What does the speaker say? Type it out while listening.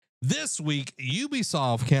This week,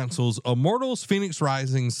 Ubisoft cancels Immortals Phoenix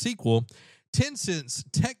Rising sequel, Tencent's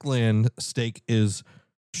Techland stake is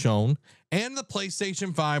shown, and the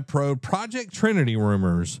PlayStation 5 Pro Project Trinity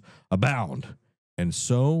rumors abound, and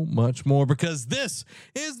so much more, because this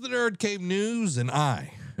is the Nerd Cave News, and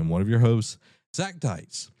I am one of your hosts, Zach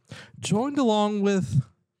Dites, joined along with,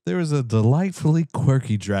 there is a delightfully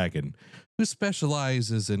quirky dragon who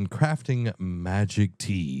specializes in crafting magic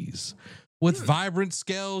teas. With vibrant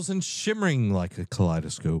scales and shimmering like a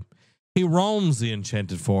kaleidoscope, he roams the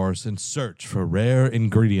enchanted forest in search for rare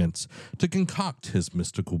ingredients to concoct his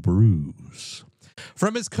mystical brews.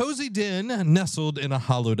 From his cozy den, nestled in a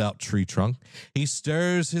hollowed-out tree trunk, he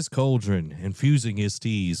stirs his cauldron, infusing his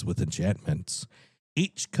teas with enchantments.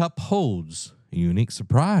 Each cup holds a unique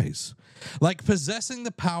surprise, like possessing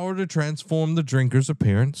the power to transform the drinker's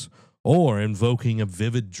appearance, or invoking a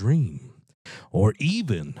vivid dream, or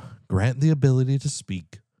even grant the ability to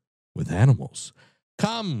speak with animals.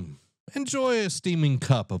 Come, enjoy a steaming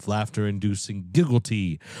cup of laughter-inducing giggle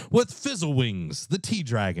tea with Fizzle Wings, the tea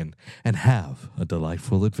dragon, and have a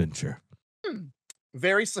delightful adventure.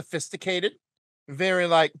 Very sophisticated,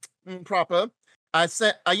 very proper. I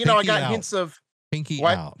said, I got out. hints of Pinky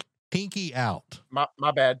what? out. Pinky out.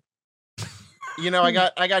 My bad.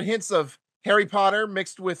 I got hints of Harry Potter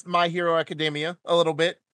mixed with My Hero Academia a little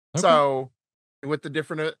bit. Okay. So with the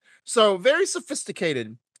different, so very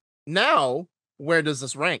sophisticated. Now, where does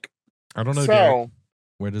this rank? I don't know, Derek.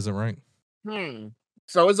 Where does it rank?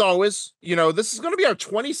 So as always, this is going to be our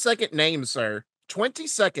 22nd name, sir.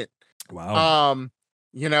 22nd. Wow.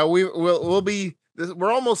 We'll be,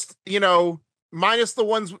 we're almost, minus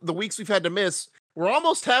the weeks we've had to miss, we're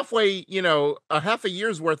almost halfway, a half a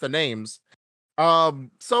year's worth of names. So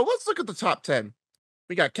let's look at the top 10.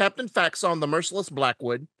 We got Captain Faxon, the Merciless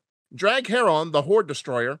Blackwood, Drag Heron, the Horde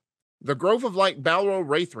Destroyer, the Grove of Light Balro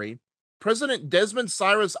Wraithry, President Desmond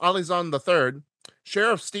Cyrus Alizon III,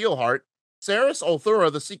 Sheriff Steelheart, Saris Ulthura,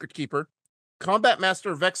 the Secret Keeper, Combat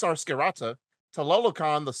Master Vexar Skirata,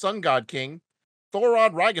 Talolokan, the Sun God King,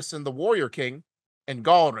 Thorod Rygason, the Warrior King, and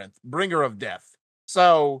Galrinth, Bringer of Death.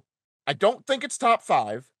 So I don't think it's top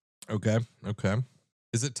 5. Okay.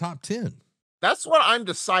 Is it top 10? That's what I'm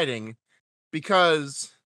deciding,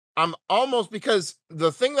 because because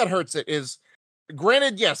the thing that hurts it is,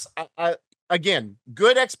 granted, yes, I again,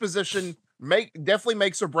 good exposition definitely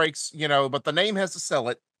makes or breaks, but the name has to sell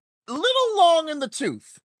it. A little long in the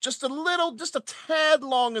tooth, just a tad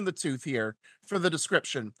long in the tooth here for the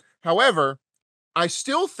description. However, I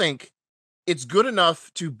still think it's good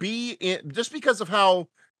enough to be in, just because of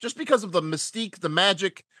the mystique, the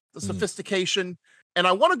magic, the sophistication. And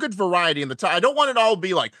I want a good variety in the time. I don't want it all to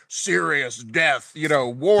be like serious death,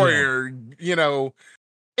 warrior,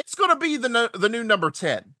 It's going to be the new number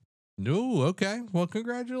 10. No, okay. Well,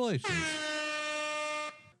 congratulations.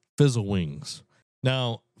 Fizzle Wings.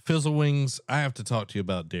 Now, Fizzle Wings, I have to talk to you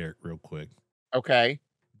about Derek real quick. Okay.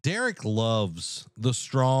 Derek loves the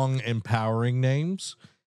strong, empowering names,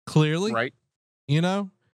 clearly. Right.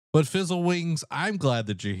 But Fizzle Wings, I'm glad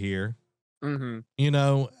that you're here.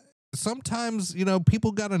 Mm-hmm. Sometimes,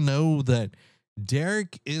 people got to know that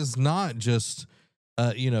Derek is not just,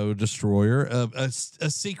 destroyer, a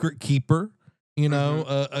secret keeper,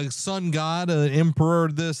 a sun god, an emperor,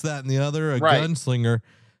 this, that, and the other, a gunslinger.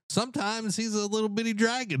 Sometimes he's a little bitty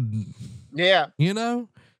dragon. Yeah.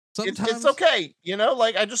 Sometimes it's okay.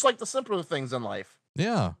 I just like the simpler things in life.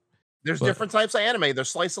 Yeah. There's different types of anime. There's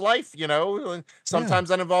slice of life, sometimes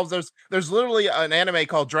that involves, there's literally an anime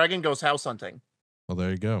called Dragon Goes House Hunting. Well,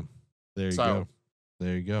 there you go. There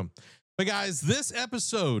you go. But guys, this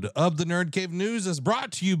episode of the Nerd Cave News is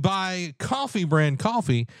brought to you by Coffee Brand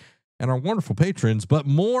Coffee and our wonderful patrons. But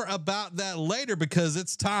more about that later, because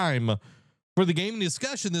it's time for the gaming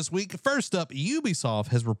discussion this week. First up, Ubisoft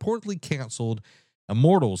has reportedly canceled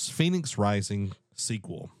Immortals Phoenix Rising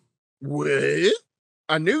sequel. What?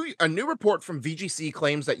 A new report from VGC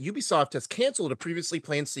claims that Ubisoft has canceled a previously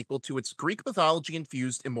planned sequel to its Greek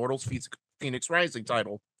mythology-infused Immortals Phoenix Rising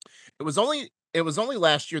title. It was only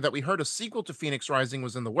last year that we heard a sequel to Phoenix Rising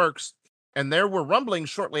was in the works, and there were rumblings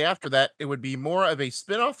shortly after that it would be more of a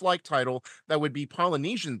spin-off-like title that would be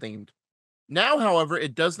Polynesian-themed. Now, however,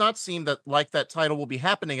 it does not seem that title will be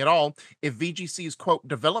happening at all if VGC's, quote,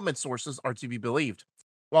 development sources are to be believed.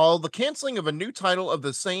 While the canceling of a new title of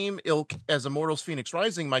the same ilk as Immortals Phoenix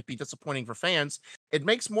Rising might be disappointing for fans, it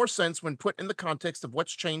makes more sense when put in the context of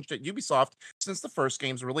what's changed at Ubisoft since the first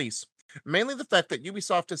game's release. Mainly the fact that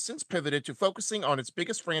Ubisoft has since pivoted to focusing on its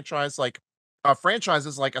biggest franchise like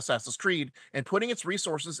franchises like Assassin's Creed and putting its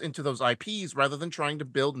resources into those IPs rather than trying to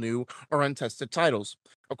build new or untested titles.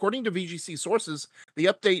 According to VGC sources,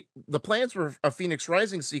 the plans for a Phoenix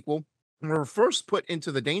Rising sequel were first put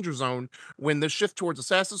into the danger zone when the shift towards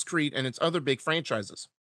Assassin's Creed and its other big franchises.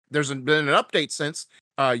 There's been an update since.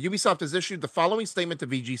 Ubisoft has issued the following statement to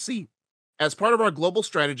VGC. As part of our global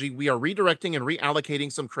strategy, we are redirecting and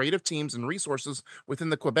reallocating some creative teams and resources within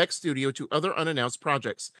the Quebec studio to other unannounced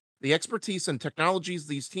projects. The expertise and technologies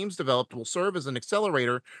these teams developed will serve as an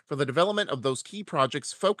accelerator for the development of those key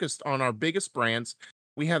projects focused on our biggest brands.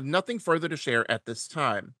 We have nothing further to share at this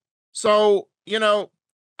time. So,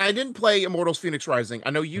 I didn't play Immortals Phoenix Rising. I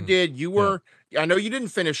know you did. I know you didn't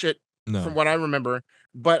finish it from No. what I remember,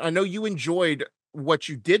 but I know you enjoyed what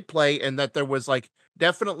you did play and that there was like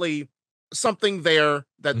definitely something there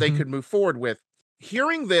that they could move forward with.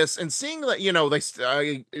 Hearing this and seeing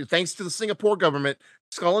that, thanks to the Singapore government,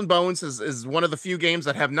 Skull and Bones is one of the few games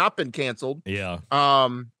that have not been canceled. Yeah.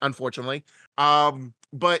 Unfortunately.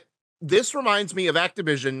 But this reminds me of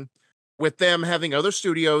Activision with them having other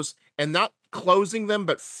studios and not closing them,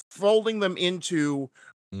 but folding them into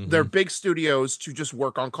their big studios to just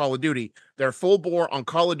work on Call of Duty. They're full bore on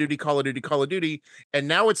Call of Duty, Call of Duty, Call of Duty. And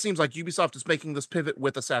now it seems like Ubisoft is making this pivot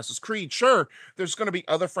with Assassin's Creed. Sure, there's going to be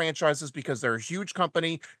other franchises because they're a huge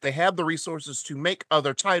company. They have the resources to make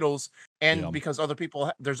other titles. And because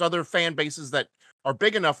there's other fan bases that are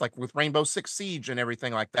big enough, like with Rainbow Six Siege and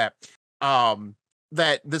everything like that.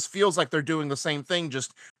 That this feels like they're doing the same thing,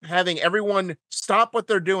 just having everyone stop what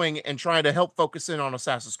they're doing and try to help focus in on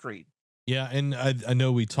Assassin's Creed. Yeah, and I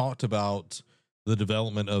know we talked about the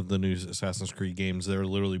development of the new Assassin's Creed games. They're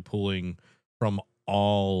literally pulling from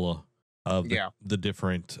all of the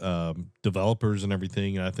different developers and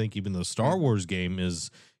everything. And I think even the Star Wars game is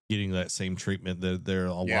getting that same treatment. A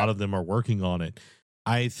lot of them are working on it.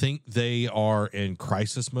 I think they are in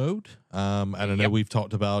crisis mode. And I know we've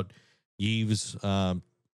talked about Yves.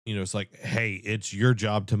 It's like, hey, it's your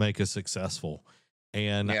job to make us successful.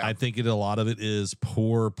 And I think a lot of it is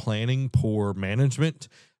poor planning, poor management,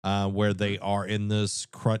 where they are in this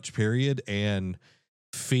crunch period, and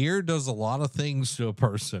fear does a lot of things to a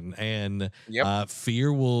person, and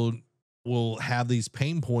fear will have these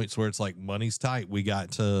pain points where it's like, money's tight. We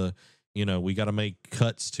got to make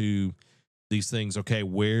cuts to these things. Okay,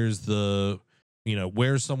 where's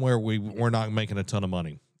somewhere we're not making a ton of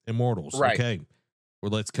money? Immortals. Right. Okay,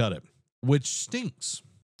 well, let's cut it, which stinks.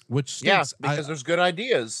 Because there's good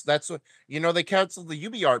ideas. That's what, they canceled the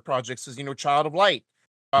UbiArt projects as, Child of Light.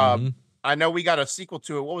 I know we got a sequel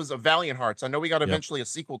to it. What was it? Valiant Hearts. I know we got eventually a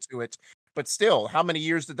sequel to it, but still, how many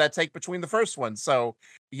years did that take between the first one? So,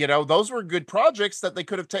 those were good projects that they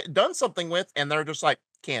could have done something with, and they're just like,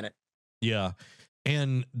 can it? Yeah.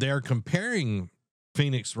 And they're comparing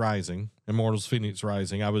Immortals Phoenix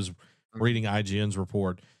Rising. I was reading IGN's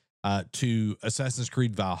report. To Assassin's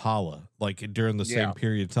Creed Valhalla, like during the same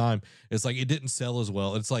period of time. It's like it didn't sell as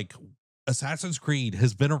well. It's like Assassin's Creed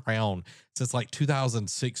has been around since like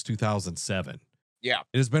 2006, 2007. Yeah.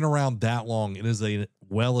 It has been around that long. It is a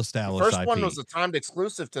well-established First IP. one was a timed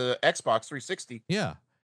exclusive to Xbox 360. Yeah.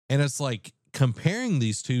 And it's like comparing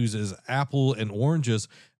these two as apple and oranges.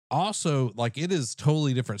 Also, like, it is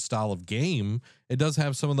totally different style of game. It does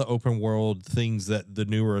have some of the open world things that the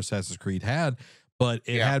newer Assassin's Creed had, but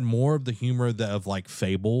it had more of the humor of like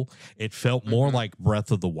Fable. It felt more like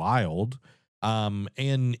Breath of the Wild. And,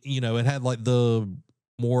 it had like the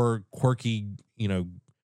more quirky,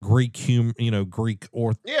 Greek humor, Greek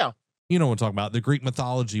or you know what I'm talking about, the Greek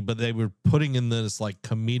mythology, but they were putting in this like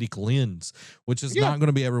comedic lens, which is not going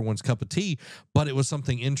to be everyone's cup of tea, but it was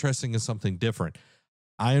something interesting and something different.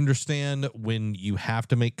 I understand when you have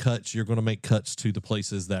to make cuts, you're going to make cuts to the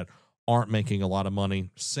places that aren't making a lot of money.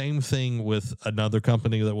 Same thing with another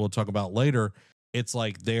company that we'll talk about later. It's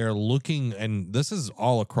like they're looking, and this is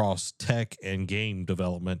all across tech and game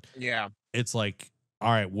development. Yeah. It's like,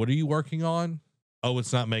 all right, what are you working on? Oh,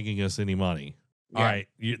 it's not making us any money. Yeah. All right.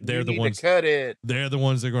 They're the ones cut it. They're the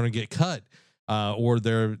ones that are going to get cut, or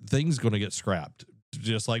their things going to get scrapped,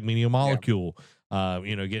 just like Media Molecule,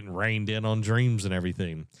 getting reined in on Dreams and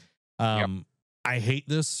everything. I hate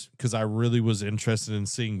this because I really was interested in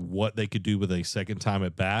seeing what they could do with a second time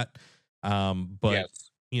at bat. But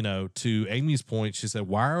to Amy's point, she said,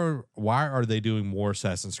 why are they doing more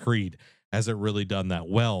Assassin's Creed? Has it really done that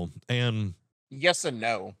well? And yes and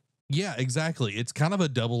no. Yeah, exactly. It's kind of a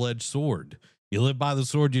double-edged sword. You live by the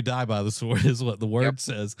sword, you die by the sword is what the word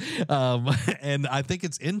says. And I think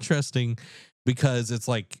it's interesting because it's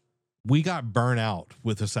like we got burnt out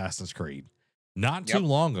with Assassin's Creed. Not too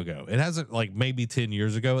long ago. It hasn't, like, maybe 10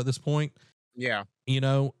 years ago at this point. Yeah.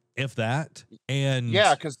 if that. And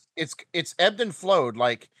Yeah, because it's ebbed and flowed.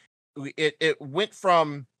 Like it went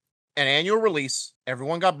from an annual release.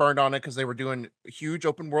 Everyone got burned on it because they were doing huge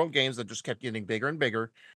open world games that just kept getting bigger and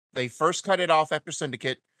bigger. They first cut it off after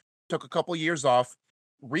Syndicate, took a couple years off,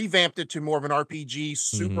 revamped it to more of an RPG,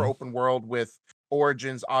 super mhm, open world with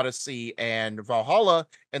Origins, Odyssey, and Valhalla,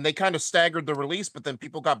 and they kind of staggered the release, but then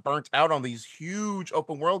people got burnt out on these huge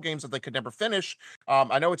open world games that they could never finish.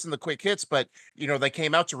 I know it's in the quick hits, but they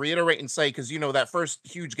came out to reiterate and say, because that first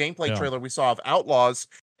huge gameplay yeah, trailer we saw of Outlaws,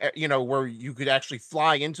 where you could actually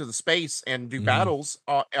fly into the space and do mhm, battles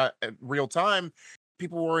at real time.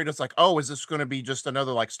 People were worried, it's like, oh, is this going to be just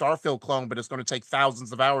another like Starfield clone, but it's going to take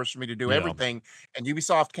thousands of hours for me to do yeah, everything. And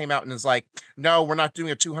Ubisoft came out and is like, no, we're not doing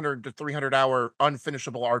a 200 to 300 hour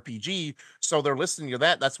unfinishable RPG. So they're listening to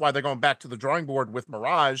that. That's why they're going back to the drawing board with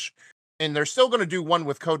Mirage. And they're still going to do one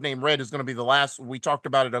with Codename Red, is going to be the last. We talked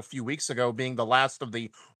about it a few weeks ago, being the last of the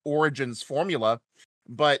Origins formula.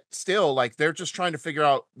 But still, like, they're just trying to figure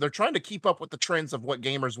out, they're trying to keep up with the trends of what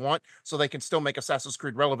gamers want so they can still make Assassin's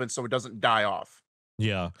Creed relevant so it doesn't die off.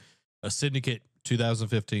 yeah. A Syndicate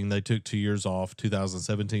 2015, they took 2 years off.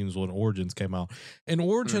 2017 is when Origins came out. And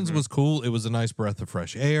Origins Hmm. was cool. It was a nice breath of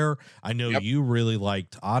fresh air. I know Yep, you really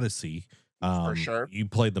liked Odyssey. for sure. You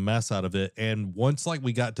played the mess out of it. And once like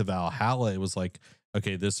we got to Valhalla, it was like,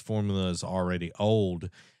 okay, this formula is already old.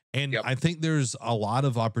 And Yep. I think there's a lot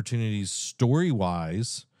of opportunities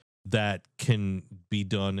story-wise that can be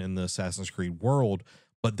done in the Assassin's Creed world,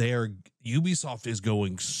 but Ubisoft is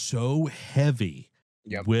going so heavy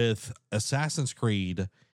Yep. with Assassin's Creed,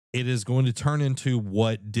 it is going to turn into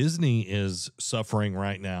what Disney is suffering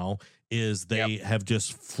right now. Is Yep. they have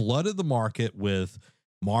just flooded the market with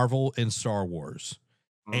Marvel and Star Wars.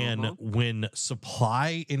 And Hmm. when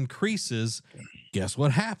supply increases, guess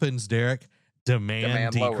what happens, Derek? Demand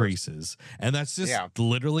Demand lowers. decreases. And that's just Yeah.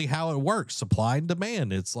 literally how it works. Supply and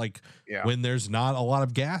demand. It's like Yeah. when there's not a lot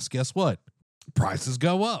of gas, guess what? Prices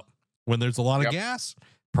go up. When there's a lot of Yep. gas,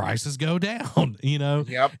 prices go down, you know?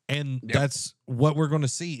 Yep. And Yep. that's what we're going to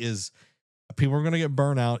see is people are going to get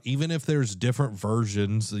burnt out, even if there's different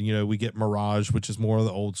versions. We get Mirage, which is more of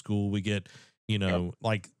the old school. We get, Yep.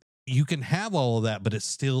 like you can have all of that, but it's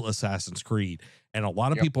still Assassin's Creed. And a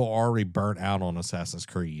lot of Yep. people are already burnt out on Assassin's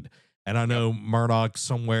Creed. And I Yep. know Murdoch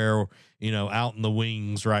somewhere, out in the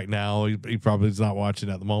wings right now. He probably is not watching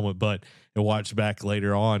at the moment, but he'll watch back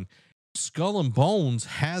later on. Skull and Bones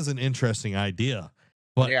has an interesting idea,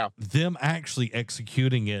 but Yeah. them actually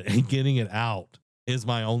executing it and getting it out is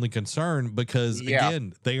my only concern because Yeah.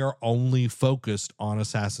 again, they are only focused on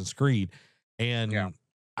Assassin's Creed. Yeah. And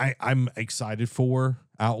I'm excited for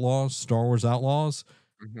Outlaws, Star Wars Outlaws,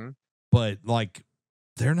 Hmm. but like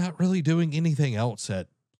they're not really doing anything else at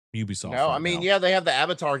Ubisoft No, I right mean, now. yeah, they have the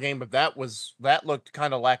Avatar game, but that looked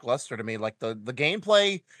kind of lackluster to me. Like the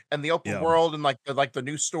gameplay and the open Yeah, world and like the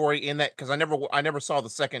new story in that, because I never saw the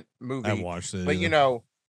second I haven't movie, watched it but either.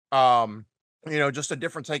 um, just a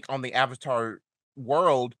different take on the Avatar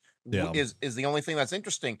world Yeah. is the only thing that's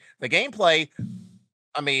interesting. The gameplay,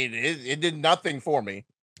 I mean, it did nothing for me.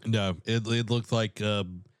 No, it looked like a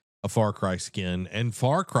Far Cry skin, and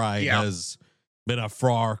Far Cry Yeah. has been a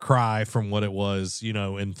far cry from what it was,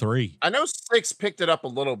 in 3. I know 6 picked it up a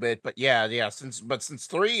little bit, but yeah, since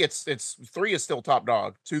 3, it's 3 is still top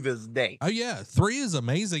dog to this day. Oh yeah, 3 is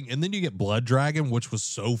amazing, and then you get Blood Dragon, which was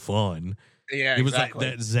so fun. Yeah, It was like exactly.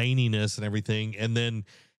 that zaniness and everything, and then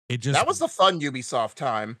it just That was the fun Ubisoft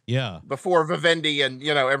time yeah, before Vivendi and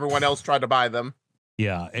everyone else tried to buy them.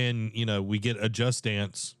 yeah, and we get a Just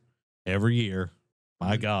Dance every year.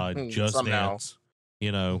 My God, Just Somehow. Dance.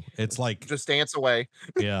 It's like Just dance away.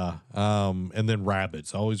 yeah, and then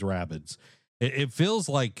Rabbids, always Rabbids. It feels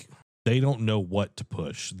like they don't know what to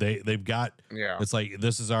push. They've got Yeah. it's like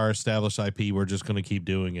this is our established IP. We're just going to keep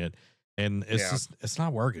doing it, and Yeah. it's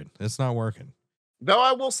not working. It's not working. Though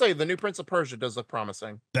I will say the new Prince of Persia does look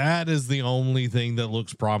promising. That is the only thing that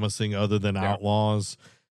looks promising other than Yeah. Outlaws.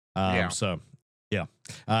 Yeah. So yeah.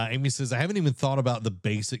 Amy says, I haven't even thought about the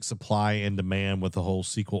basic supply and demand with the whole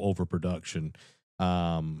sequel overproduction.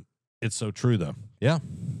 It's so true though. Yeah.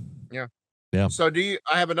 Yeah. Yeah. So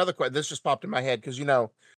I have another question. This just popped in my head because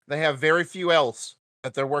they have very few else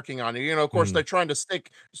that they're working on. Of course, Mm. they're trying to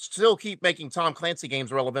still keep making Tom Clancy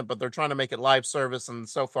games relevant, but they're trying to make it live service, and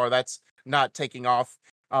so far that's not taking off.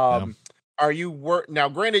 Yeah. Are you now?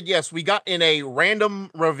 Granted, yes, we got in a random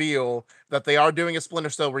reveal that they are doing a Splinter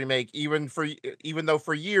Cell remake, even though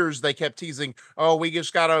for years they kept teasing, "Oh, we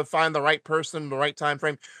just gotta find the right person, the right time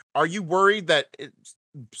frame." Are you worried that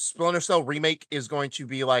Splinter Cell remake is going to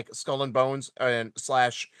be like Skull and Bones and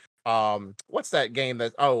slash what's that game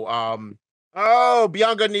that Oh,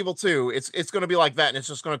 Beyond Good and Evil 2. It's going to be like that, and it's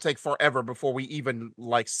just going to take forever before we even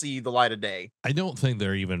like see the light of day. I don't think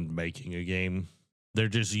they're even making a game. They're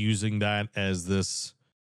just using that as this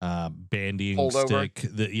bandying Holdover. stick.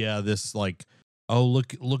 That this like, oh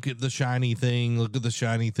look at the shiny thing, look at the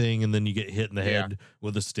shiny thing, and then you get hit in the Yeah. head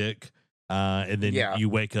with a stick, and then Yeah. you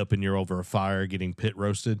wake up and you're over a fire getting pit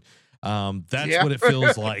roasted. That's Yeah. what it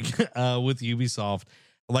feels like with Ubisoft.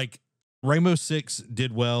 Like Rainbow Six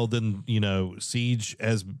did well, then Siege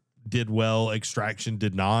did well, Extraction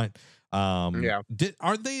did not. Yeah.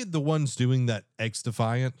 Aren't they the ones doing that X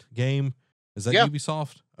Defiant game? Is that Yeah.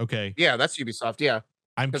 Ubisoft? Okay. Yeah, that's Ubisoft. Yeah.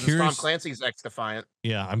 I'm Because it's Tom curious. Clancy's X Defiant.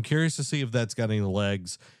 Yeah, I'm curious to see if that's got any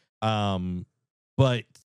legs. But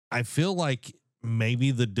I feel like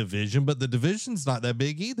maybe the Division, but the Division's not that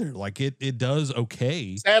big either. Like it does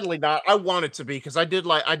okay. Sadly not. I want it to be, because I did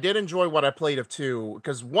enjoy what I played of 2,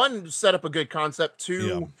 because 1 set up a good concept, 2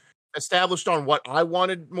 Yeah. established on what I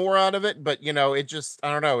wanted more out of it, but it just,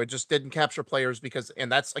 I don't know, it just didn't capture players, because,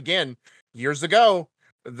 and that's again years ago.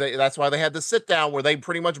 That's why they had the sit down where they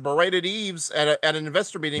pretty much berated Eves at an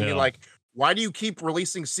investor meeting, Yeah. like, why do you keep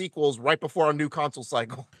releasing sequels right before a new console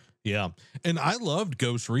cycle? Yeah. And I loved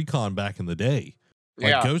Ghost Recon back in the day. Like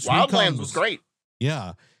Yeah, Ghost Wildlands Recon was great.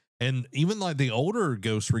 Yeah. And even like the older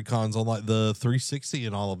Ghost Recons on like the 360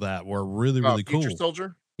 and all of that were really, really cool. Future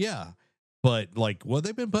Soldier. Yeah. But like what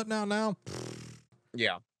they've been putting out now?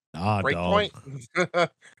 Yeah. Dog. Breakpoint.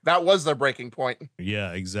 That was their breaking point.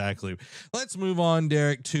 Yeah, exactly. Let's move on,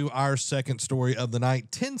 Derek, to our second story of the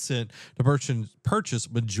night. Tencent to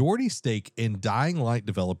purchase majority stake in Dying Light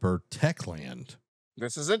developer Techland.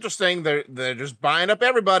 This is interesting. They're just buying up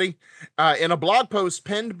everybody. In a blog post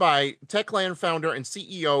penned by Techland founder and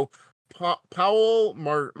CEO Paul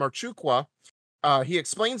Marchukwa, he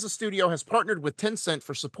explains the studio has partnered with Tencent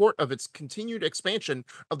for support of its continued expansion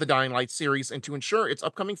of the Dying Light series and to ensure its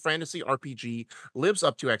upcoming fantasy RPG lives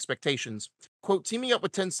up to expectations. Quote, teaming up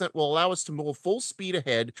with Tencent will allow us to move full speed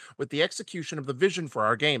ahead with the execution of the vision for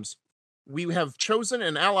our games. We have chosen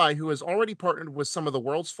an ally who has already partnered with some of the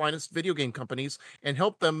world's finest video game companies and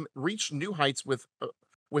helped them reach new heights with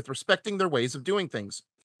respecting their ways of doing things.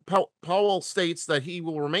 Powell states that he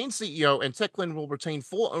will remain CEO and Techland will retain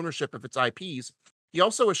full ownership of its IPs. He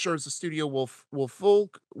also assures the studio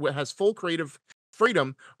has full creative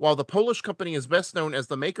freedom, while the Polish company is best known as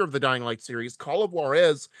the maker of the Dying Light series, Call of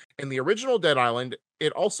Juarez, and the original Dead Island.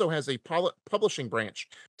 It also has a publishing branch.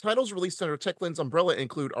 Titles released under Techland's umbrella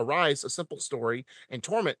include Arise, A Simple Story, and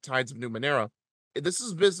Torment, Tides of Numenera. This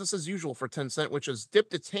is business as usual for Tencent, which has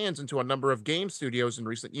dipped its hands into a number of game studios in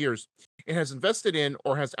recent years. It has invested in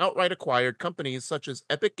or has outright acquired companies such as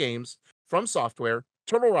Epic Games, From Software,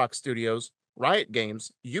 Turtle Rock Studios, Riot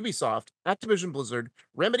Games, Ubisoft, Activision Blizzard,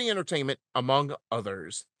 Remedy Entertainment, among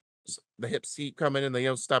others. The hips keep coming and they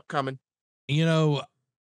don't stop coming.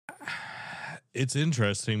 It's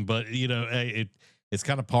interesting, but it's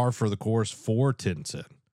kind of par for the course for Tencent.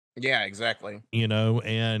 Yeah, exactly.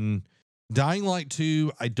 And Dying Light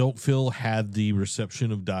 2, I don't feel had the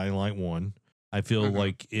reception of Dying Light 1. I feel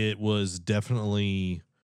like it was definitely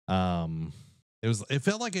it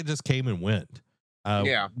felt like it just came and went.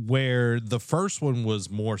 Where the first one was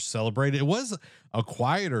more celebrated. It was a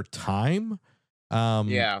quieter time.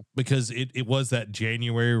 Because it was that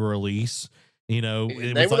January release. They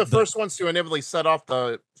were the first ones to inevitably set off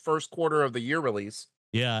the first quarter of the year release.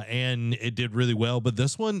 Yeah, and it did really well. But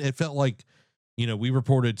this one, it felt like, we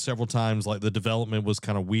reported several times like the development was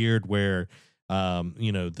kind of weird where,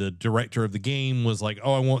 the director of the game was like,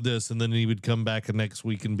 oh, I want this. And then he would come back the next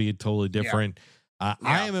week and be totally different. I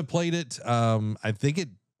haven't played it. I think it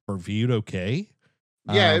reviewed okay.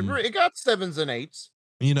 Yeah, it got 7s and 8s.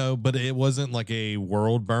 But it wasn't like a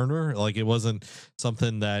world burner. Like it wasn't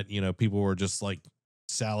something that, people were just like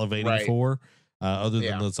salivating for, other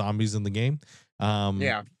than the zombies in the game.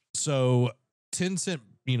 So Tencent,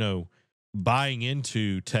 buying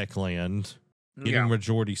into Techland, getting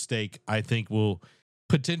majority stake, I think will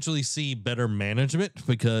potentially see better management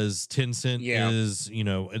because Tencent is,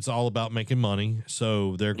 it's all about making money.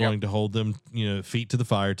 So they're going to hold them, feet to the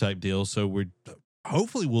fire type deal. So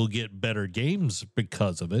hopefully we'll get better games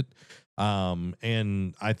because of it.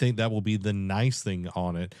 And I think that will be the nice thing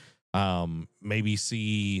on it. Maybe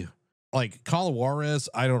see like Call of Juarez.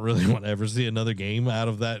 I don't really want to ever see another game out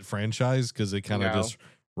of that franchise because it kind of just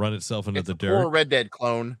run itself into the dirt. Poor Red Dead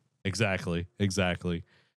clone. Exactly.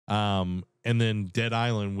 And then Dead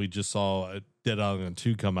Island, we just saw Dead Island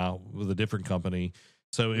 2 come out with a different company.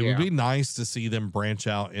 So it would be nice to see them branch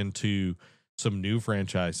out into some new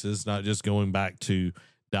franchises, not just going back to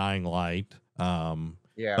Dying Light.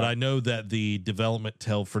 but Yeah. I know that the development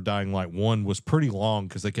tail for Dying Light 1 was pretty long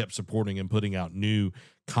because they kept supporting and putting out new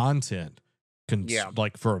content Yeah.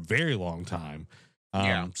 like for a very long time.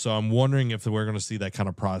 Yeah. So I'm wondering if we're going to see that kind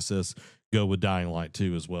of process go with Dying Light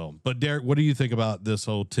 2 as well. But Derek, what do you think about this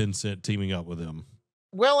whole Tencent teaming up with them?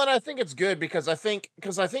 Well, and I think it's good because I think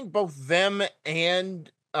both them and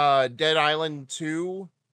Dead Island 2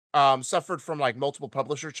 suffered from like multiple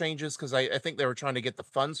publisher changes because I think they were trying to get the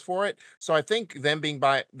funds for it. So I think them being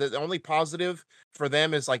by the only positive for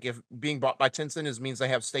them is like if being bought by Tencent is means they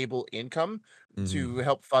have stable income to Mhm.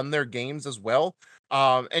 help fund their games as well.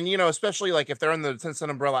 And especially like if they're in the Tencent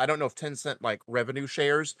umbrella, I don't know if Tencent like revenue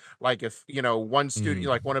shares, like if one studio,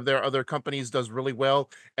 Mm. like one of their other companies does really well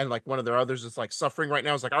and like one of their others is like suffering right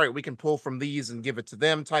now, it's like, all right, we can pull from these and give it to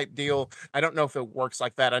them type deal. I don't know if it works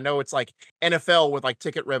like that. I know it's like NFL with like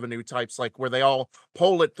ticket revenue types, like where they all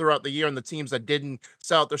poll it throughout the year, and the teams that didn't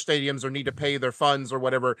sell out their stadiums or need to pay their funds or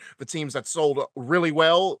whatever, the teams that sold really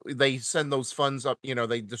well, they send those funds up,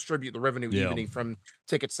 they distribute the revenue Yeah. evening from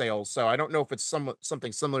ticket sales. So I don't know if it's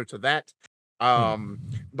something similar to that. Hmm.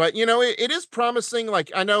 But it is promising.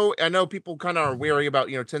 Like I know people kind of are wary about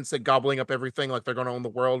Tencent gobbling up everything like they're going to own the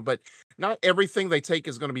world, but not everything they take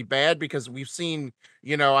is going to be bad because we've seen.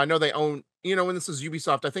 I know they own. When this is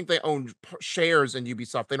Ubisoft, I think they own shares in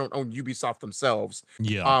Ubisoft. They don't own Ubisoft themselves.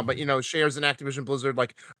 Yeah. But shares in Activision Blizzard,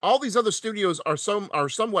 like all these other studios are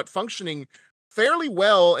somewhat functioning fairly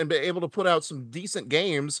well and be able to put out some decent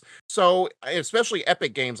games. So especially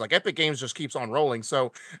Epic Games, like Epic Games just keeps on rolling.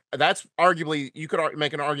 So that's arguably you could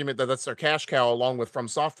make an argument that that's their cash cow along with From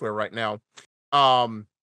Software right now. Um,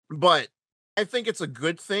 but I think it's a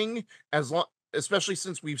good thing as long, especially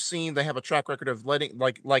since we've seen they have a track record of letting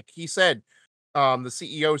like he said, the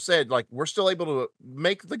CEO said, like, we're still able to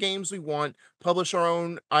make the games we want, publish our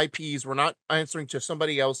own IPs. We're not answering to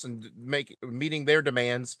somebody else and meeting their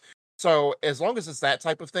demands. So as long as it's that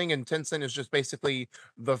type of thing, and Tencent is just basically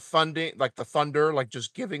the funding, like the funder, like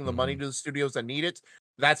just giving the money Mhm. to the studios that need it,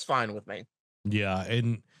 that's fine with me. Yeah,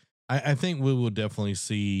 and I think we will definitely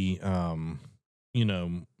see, you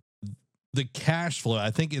know, the cash flow. I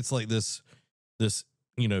think it's like this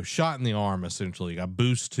shot in the arm, essentially a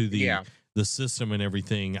boost to Yeah, the system and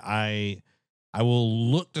everything. I will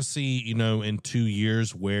look to see, in 2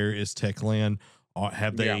 years, where is Techland?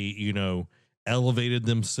 Have they, yeah, elevated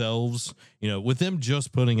themselves? With them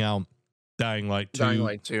just putting out Dying Light Dying 2,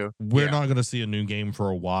 Light too. we're Yeah, not going to see a new game for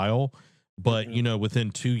a while. But mm-mm.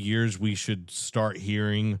 within 2 years, we should start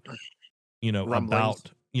hearing, Rumblings.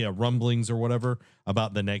 about rumblings or whatever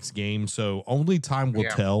about the next game. So only time will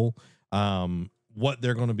Yeah, tell what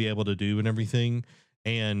they're going to be able to do and everything.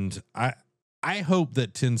 And I hope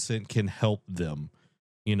that Tencent can help them.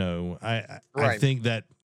 I right. think that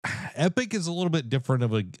Epic is a little bit different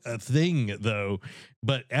of a thing though,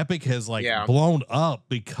 but Epic has like Yeah, blown up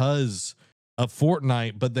because of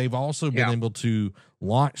Fortnite, but they've also been yeah, able to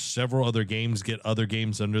launch several other games, get other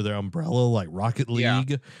games under their umbrella like Rocket yeah,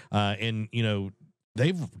 League, and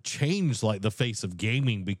they've changed like the face of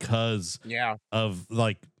gaming because yeah. of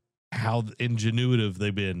like how ingenuitive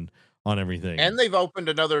they've been on everything. And they've opened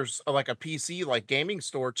another like a PC like gaming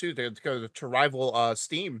store too to rival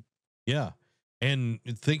Steam. Yeah. And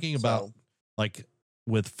thinking about So, like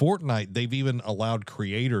with Fortnite, they've even allowed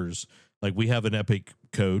creators, like we have an Epic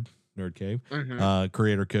code, Nerd Cave, mhm,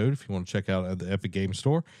 creator code if you want to check out at the Epic Game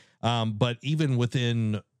Store. But even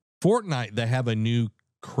within Fortnite, they have a new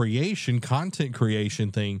content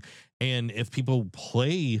creation thing. And if people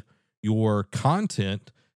play your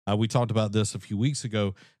content, we talked about this a few weeks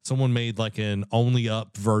ago. Someone made like an only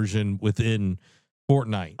up version within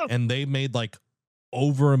Fortnite, and they made like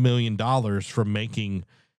over $1 million from making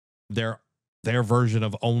their version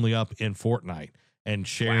of only up in Fortnite and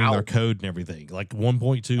sharing their wow, code and everything. Like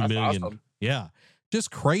 1.2 that's million. awesome. Yeah.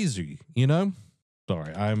 Just crazy.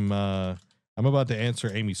 Sorry. I'm about to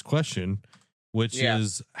answer Amy's question, which Yeah.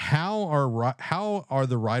 is how are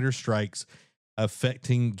the writer strikes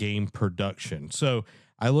affecting game production? So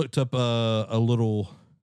I looked up a little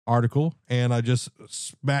article and I just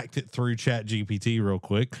smacked it through Chat GPT real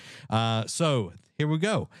quick. So here we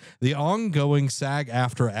go. The ongoing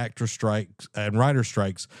SAG-AFTRA actor strikes and writer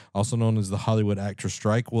strikes, also known as the Hollywood actor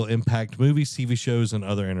strike, will impact movies, TV shows, and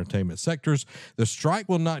other entertainment sectors. The strike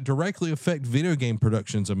will not directly affect video game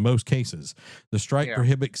productions in most cases. The strike Yeah.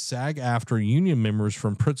 prohibits SAG-AFTRA union members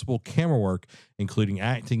from principal camera work, including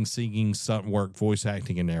acting, singing, stunt work, voice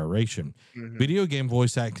acting, and narration. Mhm. Video game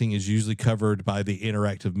voice acting is usually covered by the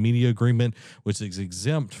Interactive Media Agreement, which is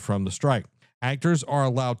exempt from the strike. Actors are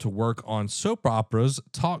allowed to work on soap operas,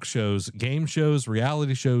 talk shows, game shows,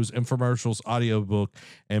 reality shows, infomercials, audiobook,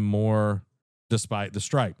 and more despite the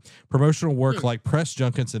strike. Promotional work like press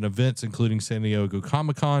junkets and events, including San Diego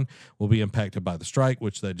Comic-Con, will be impacted by the strike,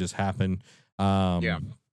 which that just happened. The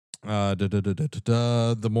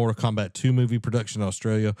Mortal Kombat 2 movie production in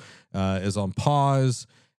Australia is on pause.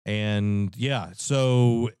 And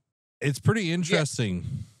so it's pretty interesting.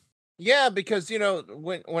 Yeah, because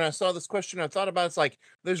when I saw this question, I thought about it's like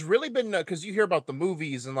there's really been because you hear about the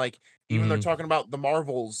movies and like even they're talking about the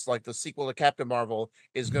Marvels, like the sequel to Captain Marvel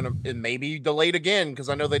it may be delayed again because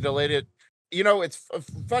I know they delayed it. It's a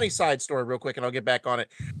funny side story real quick, and I'll get back on it.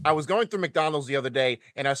 I was going through McDonald's the other day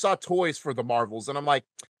and I saw toys for the Marvels, and I'm like,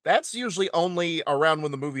 that's usually only around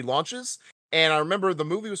when the movie launches. And I remember the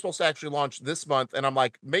movie was supposed to actually launch this month, and I'm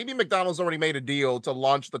like, maybe McDonald's already made a deal to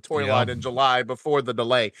launch the toy line in July before the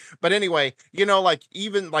delay. But anyway,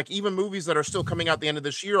 even movies that are still coming out the end of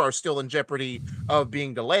this year are still in jeopardy of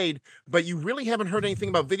being delayed. But you really haven't heard anything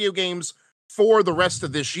about video games for the rest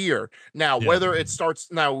of this year. Now, whether it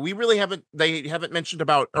starts now, they haven't mentioned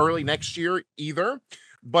about early next year either.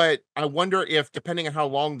 But I wonder if, depending on how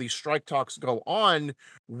long these strike talks go on,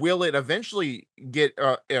 will it eventually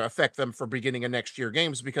affect them for beginning of next year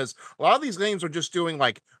games? Because a lot of these games are just doing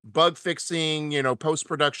like bug fixing,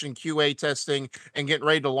 post-production QA testing and getting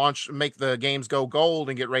ready to launch, make the games go gold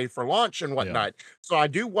and get ready for launch and whatnot. So I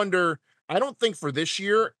do wonder, I don't think for this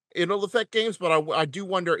year it'll affect games, but I do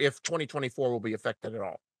wonder if 2024 will be affected at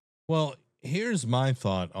all. Well, here's my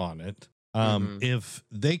thought on it. If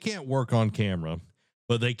they can't work on camera,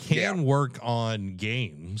 but they can work on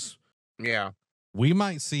games. Yeah. We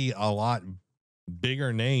might see a lot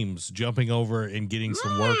bigger names jumping over and getting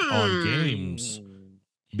some work on games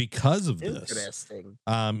because of this. Interesting.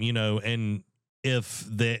 And if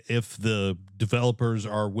the developers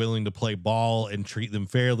are willing to play ball and treat them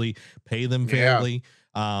fairly, pay them fairly,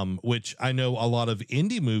 which I know a lot of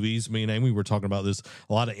indie movies, me and Amy were talking about this,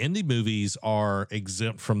 a lot of indie movies are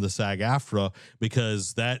exempt from the SAG-AFTRA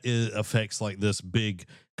because that affects like this big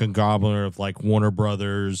conglomerate of like Warner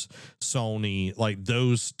Brothers, Sony, like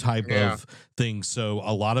those type of things. So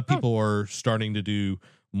a lot of people are starting to do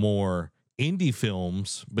more indie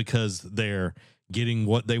films because they're getting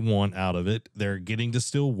what they want out of it. They're getting to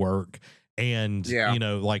still work. And,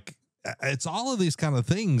 it's all of these kind of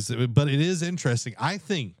things, but it is interesting. I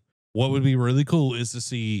think what would be really cool is to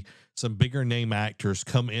see some bigger name actors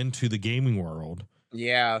come into the gaming world.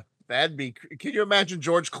 Yeah, that'd be. Can you imagine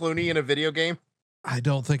George Clooney in a video game? I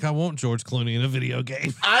don't think I want George Clooney in a video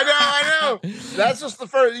game. I know. That's just the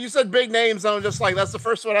first. You said big names. I'm just like, that's the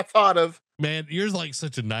first one I thought of. Man, you're like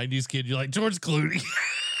such a 90s kid. You're like, George Clooney.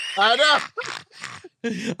 I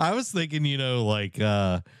know. I was thinking,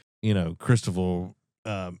 Christopher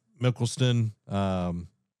Mickelson.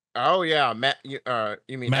 Oh yeah, Matt. You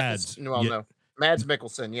mean Mads? No, Mads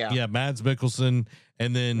Mikkelsen. Yeah, Mads Mikkelsen,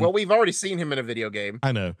 and then we've already seen him in a video game.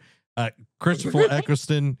 I know. Christopher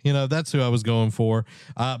Eccleston. That's who I was going for.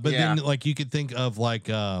 But then, like, you could think of like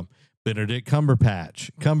Benedict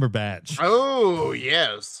Cumberbatch. Oh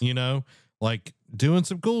yes. Like doing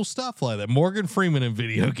some cool stuff like that. Morgan Freeman in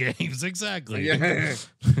video games. Exactly. Yeah.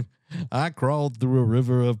 I crawled through a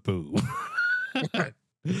river of poo.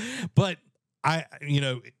 But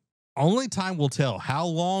only time will tell. How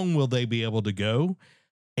long will they be able to go?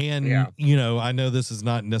 And, I know this is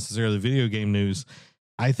not necessarily video game news.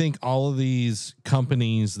 I think all of these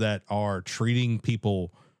companies that are treating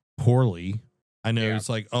people poorly, I know it's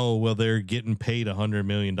like, oh, well, they're getting paid $100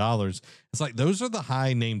 million. It's like, those are the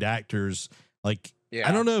high named actors. Like,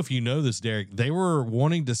 I don't know if you know this, Derek, they were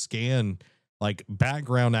wanting to scan like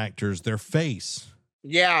background actors, their face.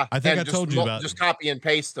 Yeah. I think I told you about just copy and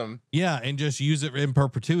paste them. Yeah. And just use it in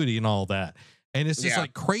perpetuity and all that. And it's just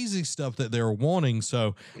like crazy stuff that they're wanting.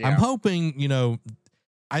 So I'm hoping,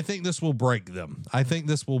 I think this will break them. I think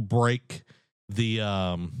this will break the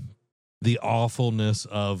awfulness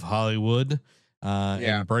of Hollywood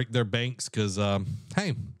and break their banks. Cause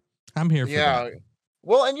hey, I'm here for that.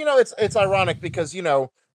 Well, and it's ironic because, now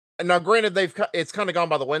granted it's kind of gone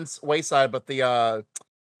by the wayside, but the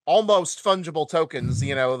almost fungible tokens,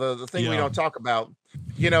 the thing we don't talk about,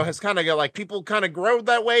 has kind of got like people kind of rode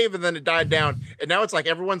that wave and then it died down. And now it's like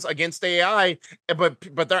everyone's against AI, but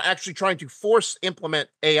they're actually trying to force implement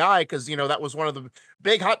AI because, that was one of the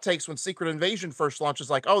big hot takes when Secret Invasion first launched. Is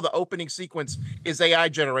like, oh, the opening sequence is AI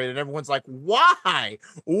generated. Everyone's like, why?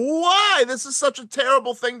 This is such a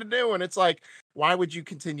terrible thing to do. And it's like, why would you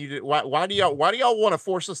continue to, why do y'all want to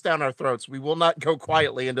force us down our throats? We will not go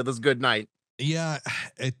quietly into this good night. Yeah,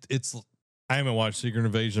 it's. I haven't watched Secret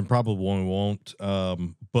Invasion. Probably won't.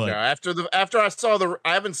 But after I saw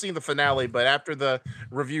I haven't seen the finale, but after the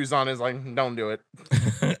reviews on it, it's like, don't do it.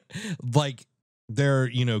 Like they're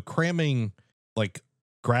cramming like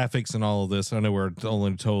graphics and all of this. I know we're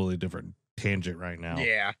on a totally different tangent right now.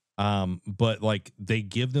 Yeah. But like they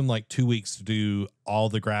give them like 2 weeks to do all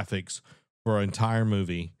the graphics for an entire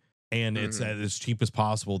movie, and it's at as cheap as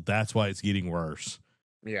possible. That's why it's getting worse.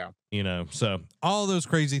 Yeah. You know, so all those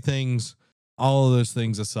crazy things, all of those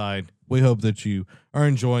things aside, we hope that you are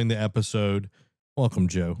enjoying the episode. Welcome,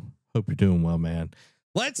 Joe. Hope you're doing well, man.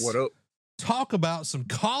 Let's talk about some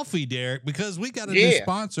coffee, Derek, because we got a new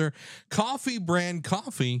sponsor. Coffee Brand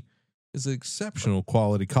Coffee is exceptional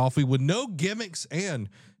quality coffee with no gimmicks and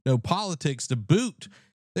no politics to boot.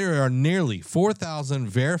 There are nearly 4,000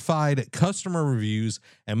 verified customer reviews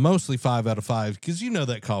and mostly 5 out of 5 because you know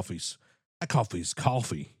that coffee's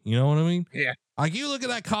coffee. You know what I mean? Yeah. Like you look at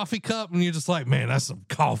that coffee cup and you're just like, man, that's some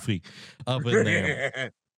coffee up in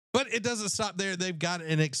there. But it doesn't stop there. They've got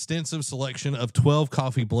an extensive selection of 12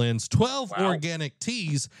 coffee blends, 12 organic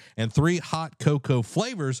teas, and 3 hot cocoa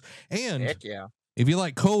flavors. And heck yeah. If you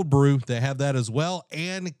like cold brew, they have that as well,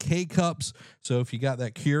 and K-Cups. So if you got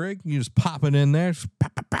that Keurig, you just pop it in there. Pow,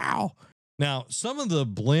 pow, pow. Now, some of the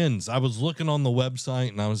blends, I was looking on the website,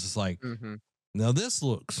 and I was just like, now this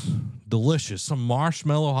looks delicious. Some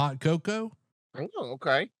marshmallow hot cocoa. Oh,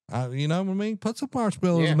 okay. You know what I mean? Put some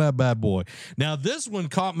marshmallows in that bad boy. Now, this one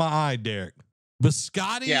caught my eye, Derek.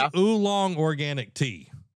 Biscotti Oolong Organic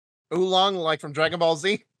Tea. Oolong, like from Dragon Ball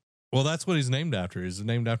Z? Well, that's what he's named after. He's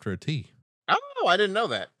named after a tea. Oh, I didn't know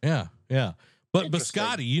that. Yeah, yeah. But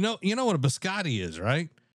biscotti, you know what a biscotti is, right?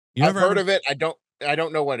 I've heard of it. I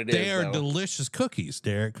don't know what it is. They are delicious cookies,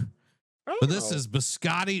 Derek. But this is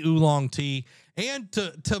biscotti oolong tea, and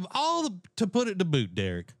to put it to boot,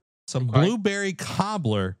 Derek, some blueberry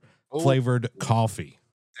cobbler flavored coffee.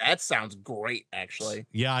 That sounds great, actually.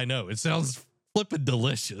 Yeah, I know. It sounds flippin'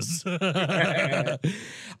 delicious. I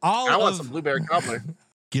want some blueberry cobbler.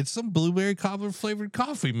 Get some blueberry cobbler flavored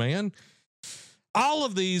coffee, man. All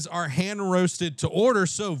of these are hand roasted to order,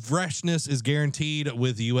 so freshness is guaranteed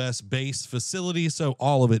with U.S. based facilities. So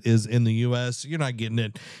all of it is in the U.S. You're not getting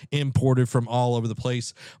it imported from all over the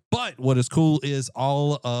place. But what is cool is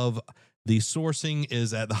all of the sourcing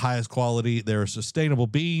is at the highest quality. There are sustainable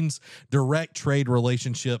beans, direct trade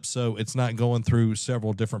relationships, so it's not going through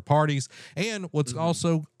several different parties. And what's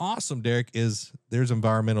also awesome, Derek, is there's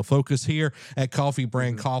environmental focus here at Coffee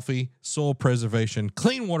Brand Coffee, soil preservation,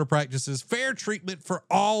 clean water practices, fair treatment for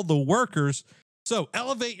all the workers. So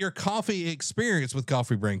elevate your coffee experience with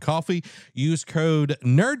Coffee Brand Coffee. Use code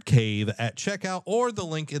NERDCAVE at checkout or the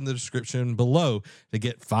link in the description below to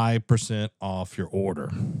get 5% off your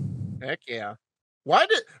order. Heck yeah.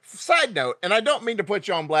 Side note, and I don't mean to put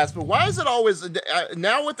you on blast, but why is it always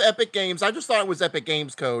now with Epic Games? I just thought it was Epic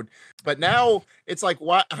Games code, but now it's like,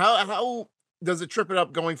 how does it trip it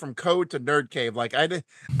up going from code to Nerd Cave? Like I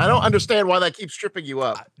don't understand why that keeps tripping you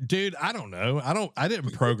up. Dude, I don't know. I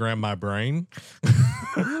didn't program my brain.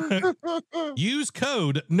 Use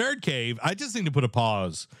code Nerd Cave. I just need to put a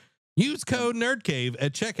pause. Use code Nerd Cave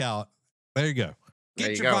at checkout. There you go.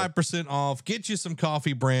 Get your 5% off. Get you some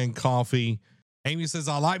Coffee Brand Coffee. Amy says,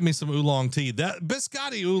 I like me some oolong tea. That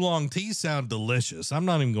biscotti oolong tea sound delicious. I'm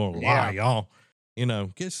not even going to lie, y'all. You know,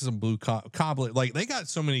 get you some blue cobbler. Like they got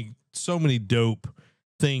so many dope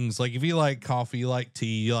things. Like if you like coffee, you like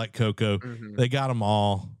tea, you like cocoa, they got them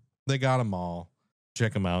all.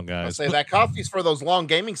 Check them out, guys. I'll say that coffee's for those long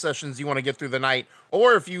gaming sessions you want to get through the night,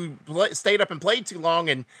 or if you stayed up and played too long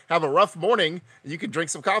and have a rough morning, you can drink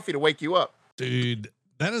some coffee to wake you up. Dude,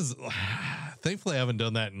 that is thankfully I haven't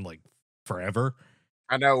done that in like forever.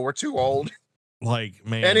 I know, we're too old. Like,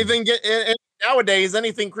 man, nowadays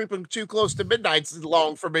anything creeping too close to midnight's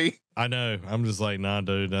long for me. I know. I'm just like, nah,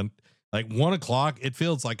 dude. Like 1 o'clock, it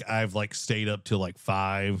feels like I've like stayed up till like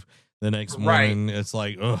 5 the next morning. It's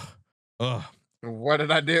like, ugh. What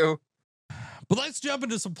did I do? But let's jump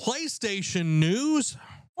into some PlayStation news.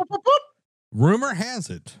 Boop, boop, boop. Rumor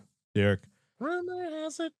has it, Derek. Rumor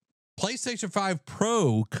has it. PlayStation 5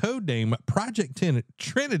 Pro, codename Project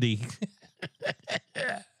Trinity,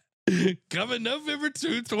 coming November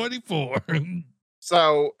 2024.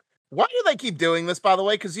 So, why do they keep doing this, by the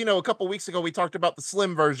way? Because, a couple weeks ago, we talked about the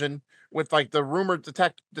slim version with, like, the rumored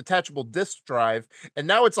detachable disk drive. And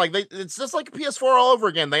now it's like, it's just like a PS4 all over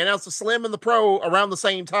again. They announced the slim and the Pro around the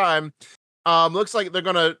same time. Looks like they're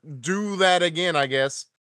going to do that again, I guess.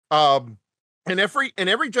 In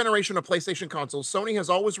every generation of PlayStation consoles, Sony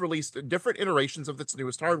has always released different iterations of its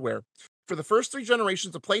newest hardware. For the first 3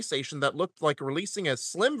 generations of PlayStation, that looked like releasing a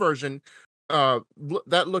slim version of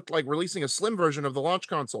the launch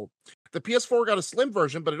console. The PS4 got a slim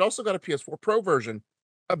version, but it also got a PS4 Pro version,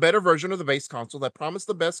 a better version of the base console that promised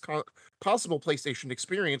the best possible PlayStation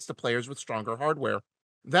experience to players with stronger hardware.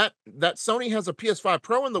 That Sony has a PS5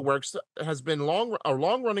 Pro in the works has been a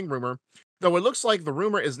long running rumor, though it looks like the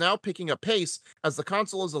rumor is now picking up pace as the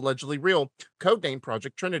console is allegedly real, codenamed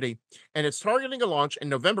Project Trinity, and it's targeting a launch in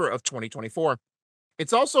November of 2024.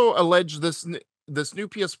 It's also alleged this new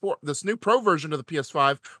PS4, this new Pro version of the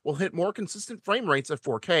PS5 will hit more consistent frame rates at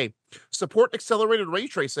 4K, support accelerated ray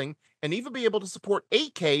tracing, and even be able to support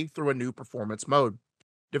 8K through a new performance mode.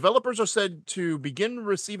 Developers are said to begin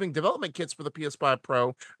receiving development kits for the PS5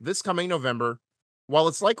 Pro this coming November. While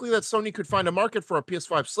it's likely that Sony could find a market for a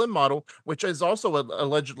PS5 Slim model, which is also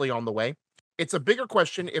allegedly on the way, it's a bigger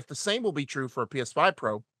question if the same will be true for a PS5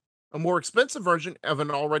 Pro. A more expensive version of an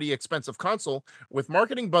already expensive console with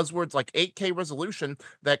marketing buzzwords like 8K resolution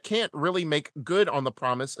that can't really make good on the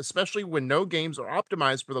promise, especially when no games are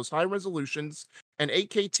optimized for those high resolutions, and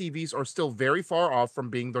 8K TVs are still very far off from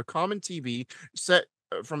being the common TV set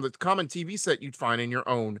from the common TV set you'd find in your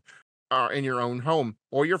own home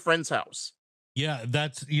or your friend's house. Yeah,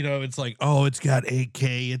 that's, it's like, oh, it's got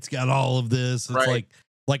 8K, it's got all of this. It's Right.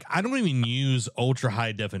 like I don't even use ultra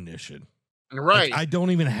high definition. Right. Like, I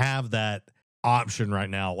don't even have that option right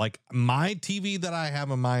now. Like, my TV that I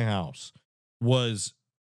have in my house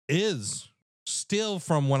is still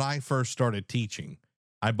from when I first started teaching.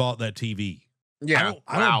 I bought that TV. Yeah.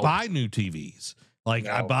 I don't buy new TVs. Like,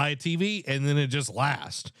 I No. buy a TV and then it just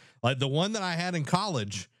lasts. Like the one that I had in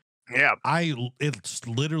college, Yeah. it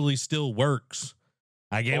literally still works.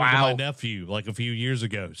 I gave it to my nephew like a few years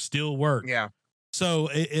ago. Still works. Yeah. So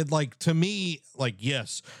it like, to me, like,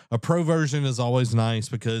 yes, a pro version is always nice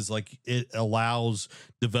because like it allows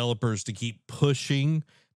developers to keep pushing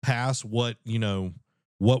past what we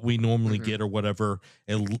normally get or whatever.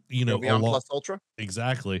 It, Beyond Plus Ultra.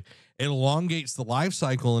 Exactly. It elongates the life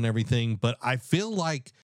cycle and everything, but I feel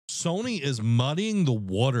like Sony is muddying the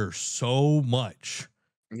water so much.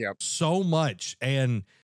 Yep. So much. And,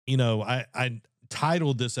 I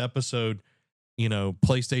titled this episode,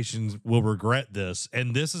 PlayStation will regret this.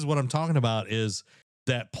 And this is what I'm talking about, is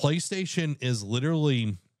that PlayStation is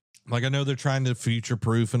literally, like, I know they're trying to future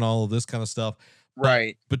proof and all of this kind of stuff.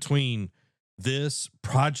 Right. Between this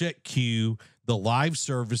Project Q, the live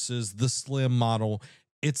services, the Slim model,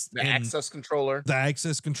 it's the access controller,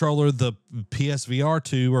 the PSVR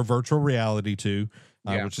 2 or virtual reality 2,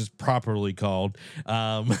 which is properly called.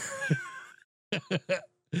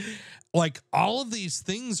 Like, all of these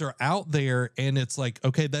things are out there, and it's like,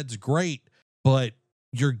 okay, that's great, but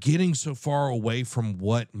you're getting so far away from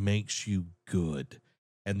what makes you good.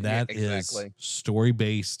 And that is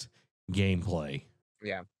story-based gameplay.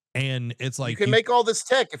 Yeah. And it's like, you can make all this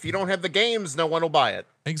tech. If you don't have the games, no one will buy it.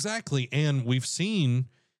 Exactly. And we've seen,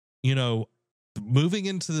 moving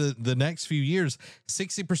into the next few years,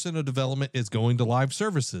 60% of development is going to live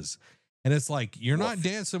services. And it's like, you're not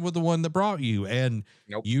dancing with the one that brought you. And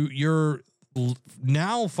you're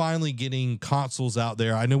now finally getting consoles out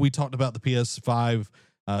there. I know we talked about the PS5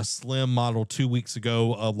 Slim model 2 weeks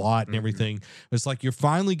ago a lot and everything. It's like you're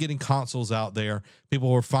finally getting consoles out there.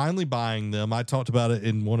 People are finally buying them. I talked about it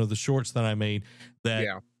in one of the shorts that I made,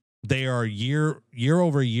 that they are year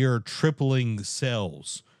over year tripling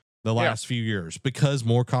sales the last few years because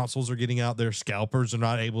more consoles are getting out there. Scalpers are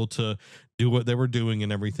not able to do what they were doing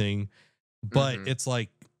and everything. But it's like,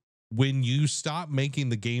 when you stop making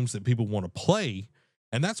the games that people want to play,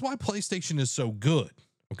 and that's why PlayStation is so good.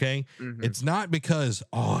 Okay. It's not because,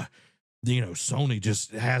 Sony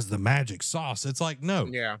just has the magic sauce. It's like, no,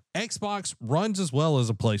 Xbox runs as well as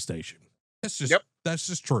a PlayStation. That's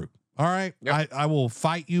just true. All right. I will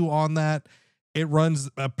fight you on that. It runs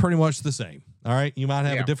pretty much the same. All right. You might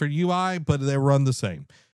have a different UI, but they run the same.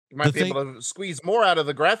 You might be able to squeeze more out of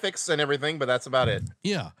the graphics and everything, but that's about it.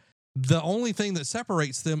 Yeah. The only thing that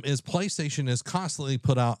separates them is PlayStation has constantly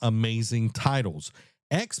put out amazing titles.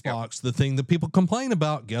 Xbox, the thing that people complain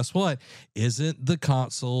about, guess what? Isn't the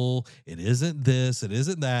console. It isn't this. It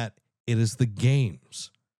isn't that. It is the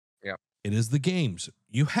games. Yeah. It is the games.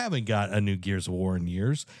 You haven't got a new Gears of War in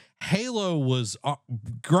years. Halo was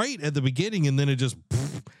great at the beginning, and then it just,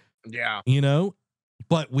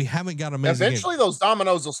 but we haven't got amazing. Eventually, those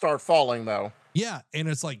dominoes will start falling, though. Yeah, and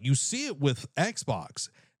it's like, you see it with Xbox.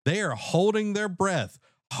 They are holding their breath,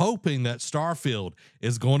 hoping that Starfield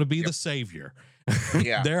is going to be the savior.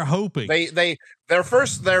 Yeah, they're hoping. Their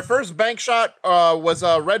first bank shot was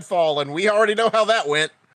Redfall, and we already know how that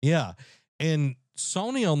went. Yeah, and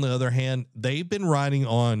Sony, on the other hand, they've been riding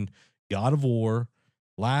on God of War,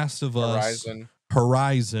 Last of Us,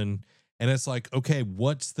 Horizon, and it's like, okay,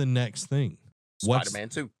 what's the next thing? Spider-Man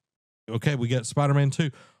 2. Okay, we got Spider-Man 2.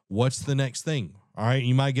 What's the next thing? All right,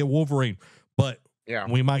 you might get Wolverine, but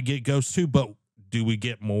we might get Ghost 2, but do we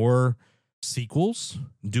get more sequels?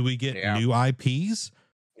 Do we get Yeah. new IPs?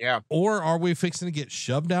 Yeah. Or are we fixing to get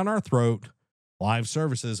shoved down our throat live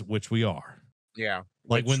services, which we are? Yeah.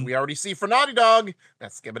 Like Which when we already see for Naughty Dog.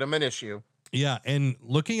 That's giving them an issue. Yeah, and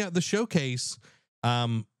looking at the showcase,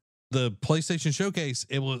 the PlayStation showcase,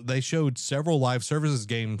 they showed several live services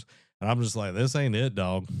games, and I'm just like, this ain't it,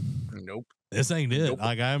 dog. Nope. This ain't it. Nope.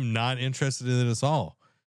 Like, I'm not interested in it at all.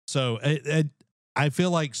 So I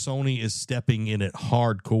feel like Sony is stepping in it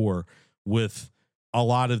hardcore with a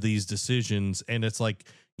lot of these decisions, and it's like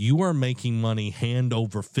you are making money hand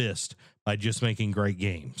over fist by just making great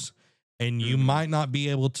games. And you might not be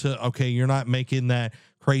able to, okay, you're not making that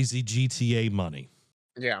crazy GTA money.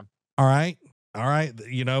 Yeah. All right.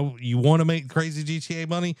 You know, you want to make crazy GTA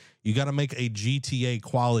money, you got to make a GTA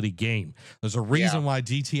quality game. There's a reason why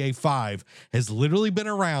GTA 5 has literally been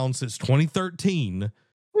around since 2013.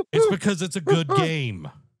 It's because it's a good game.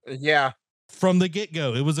 Yeah. From the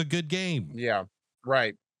get-go, it was a good game. Yeah.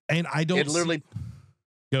 Right. And I don't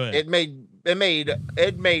Go ahead.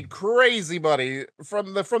 It made crazy money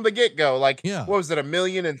from the get-go. Like, what was it, $1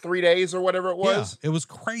 million in 3 days or whatever it was? Yeah, it was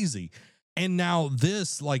crazy. And now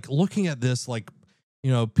this, like, looking at this, like,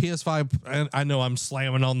 you know, PS5, and I know I'm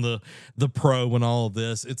slamming on the Pro and all of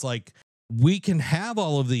this. It's like we can have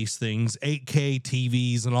all of these things, 8K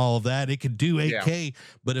TVs and all of that. It could do 8K,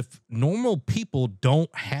 but if normal people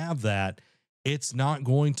don't have that, it's not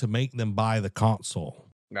going to make them buy the console.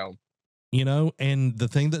 No. You know, and the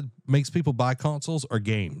thing that makes people buy consoles are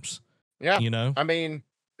games. Yeah. You know, I mean,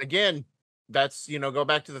 again, that's, you know, go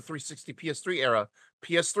back to the 360 PS3 era.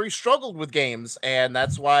 PS3 struggled with games, and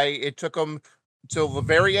that's why it took them till the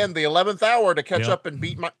very end, the 11th hour, to catch up and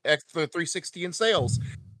beat the 360 in sales.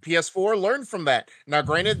 PS4 learned from that. Now,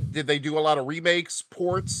 granted, did they do a lot of remakes,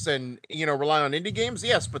 ports, and, you know, rely on indie games?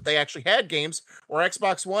 Yes, but they actually had games. Or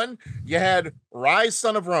Xbox One, you had Rise,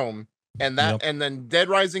 Son of Rome, and that, and then Dead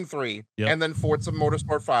Rising 3, and then Forza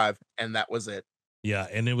Motorsport 5, and that was it. Yeah,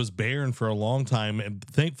 and it was barren for a long time, and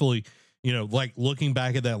thankfully, you know, like looking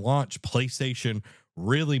back at that launch, PlayStation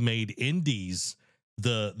really made indies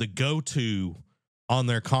the go-to on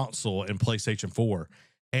their console in PlayStation 4.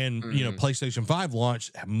 And, you know, PlayStation 5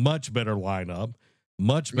 launched a much better lineup,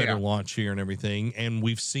 much better launch here and everything. And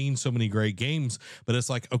we've seen so many great games, but it's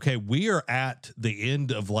like, okay, we are at the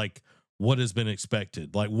end of like what has been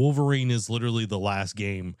expected. Like Wolverine is literally the last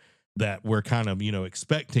game that we're kind of, you know,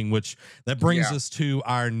 expecting, which that brings us to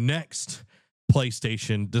our next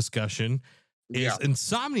PlayStation discussion. Is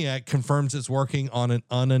Insomniac confirms it's working on an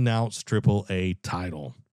unannounced AAA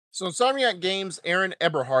title. So Insomniac Games' Aaron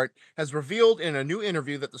Eberhardt has revealed in a new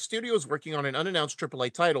interview that the studio is working on an unannounced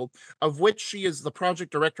AAA title, of which she is the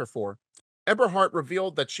project director for. Eberhardt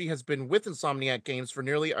revealed that she has been with Insomniac Games for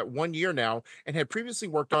nearly 1 year now and had previously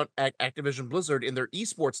worked on Activision Blizzard in their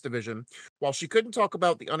esports division. While she couldn't talk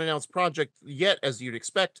about the unannounced project yet, as you'd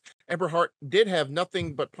expect, Eberhardt did have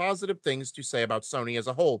nothing but positive things to say about Sony as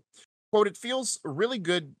a whole. Quote, "It feels really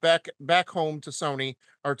good back home to Sony,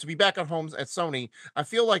 or to be back at home at Sony. I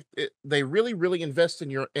feel like they really invest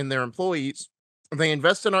in their employees. They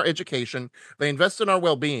invest in our education. They invest in our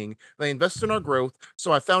well-being. They invest in our growth.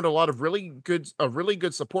 So I found a really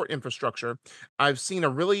good support infrastructure. I've seen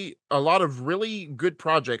a lot of really good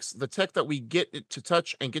projects. The tech that we get to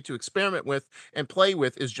touch and get to experiment with and play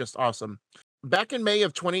with is just awesome." Back in May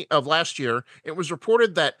of last year, it was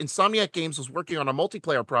reported that Insomniac Games was working on a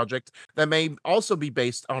multiplayer project that may also be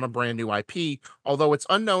based on a brand new IP, although it's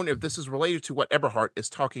unknown if this is related to what Eberhardt is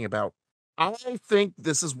talking about. I think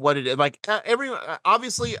this is what it is. Like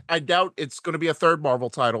obviously, I doubt it's going to be a third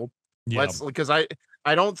Marvel title.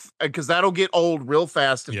 Because that'll get old real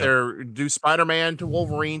fast if they're do Spider-Man to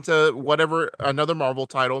Wolverine to whatever, another Marvel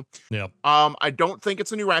title. I don't think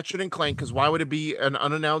it's a new Ratchet and Clank, because why would it be an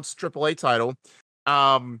unannounced AAA title?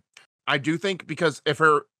 I do think, because if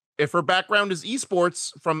her background is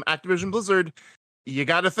esports from Activision Blizzard, you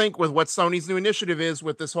got to think with what Sony's new initiative is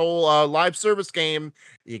with this whole live service game,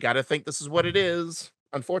 you got to think this is what it is,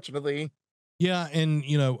 unfortunately. Yeah, and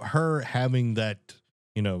you know, her having that,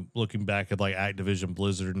 you know, looking back at like Activision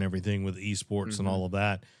Blizzard and everything with esports and all of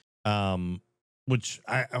that, which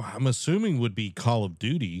I'm assuming would be Call of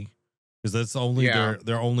Duty, because that's only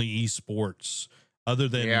their only esports other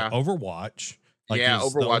than Overwatch. Like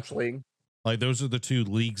Overwatch League. Like those are the two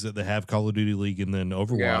leagues that they have, Call of Duty League and then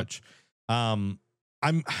Overwatch.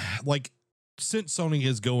 I'm like, since Sony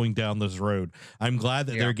is going down this road, I'm glad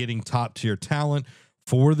that they're getting top tier talent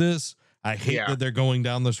for this. I hate that they're going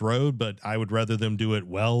down this road, but I would rather them do it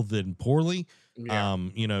well than poorly.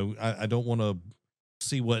 You know, I don't want to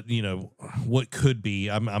see what, you know, what could be.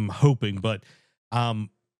 I'm hoping, but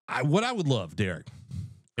what I would love, Derek,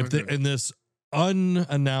 if they in this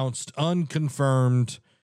unannounced, unconfirmed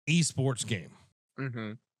esports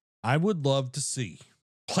game, I would love to see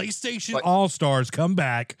PlayStation All-Stars come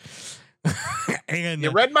back and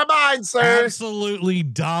you read my mind, sir. Absolutely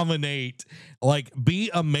dominate, like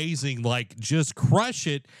be amazing, like just crush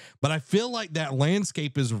it. But I feel like that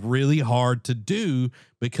landscape is really hard to do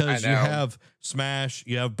because you have Smash,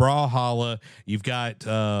 you have Brawlhalla, you've got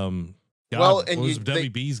and what was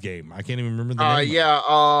WB's game? I can't even remember the name.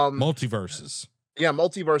 Multiverses. Yeah,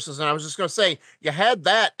 Multiverses. And I was just gonna say you had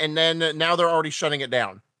that, and then now they're already shutting it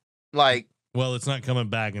down. Like, well, it's not coming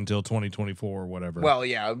back until 2024 or whatever. Well,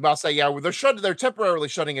 yeah, I'll say, they're temporarily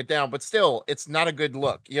shutting it down, but still, it's not a good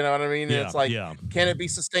look. You know what I mean? Yeah, it's like, can it be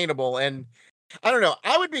sustainable? And I don't know.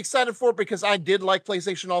 I would be excited for it because I did like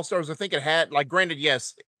PlayStation All-Stars. I think it had, like, granted,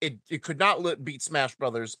 yes, it could not beat Smash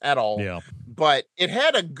Brothers at all. Yeah. But it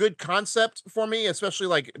had a good concept for me, especially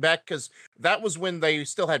like back because that was when they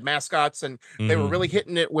still had mascots and they were really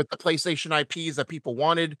hitting it with the PlayStation IPs that people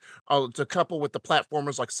wanted to couple with the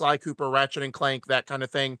platformers like Sly Cooper, Ratchet and Clank, that kind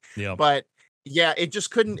of thing. Yeah. But yeah, it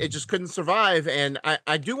just couldn't survive. And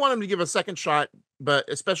I do want them to give a second shot, but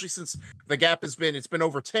especially since the gap it's been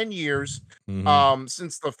over 10 years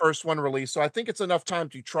since the first one released. So I think it's enough time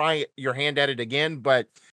to try your hand at it again, but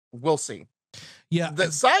we'll see. Yeah.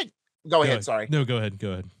 The side. Go ahead. Sorry. No, go ahead.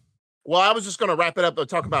 Well, I was just going to wrap it up and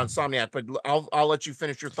talk about Insomniac, but I'll let you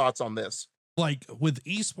finish your thoughts on this. Like with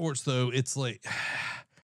esports, though, it's like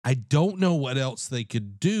I don't know what else they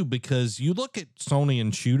could do because you look at Sony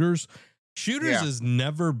and shooters. Shooters has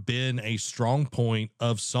never been a strong point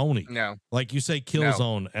of Sony. No. Like you say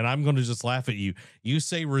Killzone, and I'm going to just laugh at you. You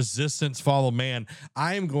say Resistance Follow Man.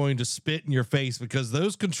 I am going to spit in your face because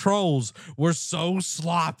those controls were so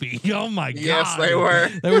sloppy. Oh my God. Yes, they were.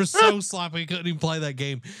 They were so sloppy. Couldn't even play that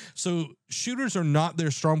game. So shooters are not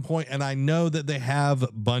their strong point, and I know that they have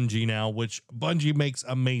Bungie now, which Bungie makes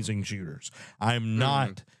amazing shooters. I'm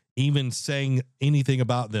not even saying anything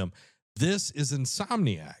about them. This is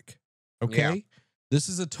Insomniac. Okay. This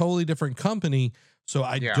is a totally different company. So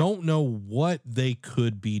I don't know what they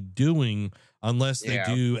could be doing unless they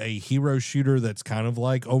do a hero shooter that's kind of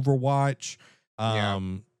like Overwatch.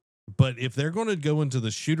 But if they're going to go into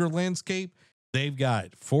the shooter landscape, they've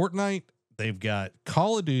got Fortnite, they've got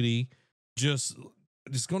Call of Duty, just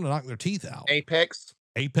going to knock their teeth out. Apex.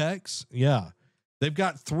 Yeah. They've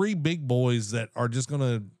got 3 big boys that are just going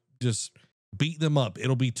to just beat them up.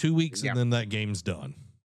 It'll be 2 weeks and then that game's done.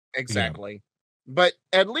 Exactly. Yeah. But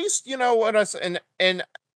at least, you know what and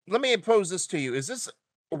let me pose this to you. Is this,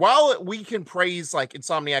 while we can praise like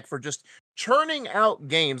Insomniac for just churning out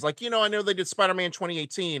games, like, you know, I know they did Spider-Man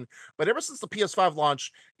 2018, but ever since the PS5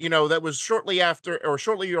 launch, you know, that was shortly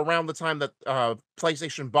around the time that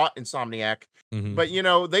PlayStation bought Insomniac. But, you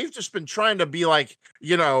know, they've just been trying to be like,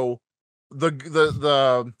 you know,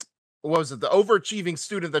 the what was it? The overachieving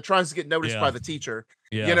student that tries to get noticed by the teacher.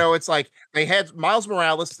 Yeah. You know, it's like they had Miles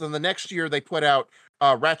Morales. Then the next year they put out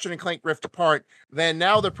Ratchet and Clank Rift Apart. Then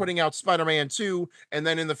now they're putting out Spider-Man 2. And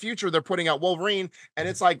then in the future, they're putting out Wolverine. And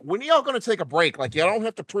it's like, when are y'all going to take a break? Like, you don't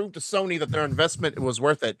have to prove to Sony that their investment was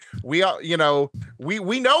worth it. We are, you know,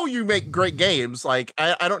 we know you make great games. Like,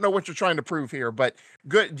 I don't know what you're trying to prove here, but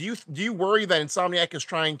good. Do you worry that Insomniac is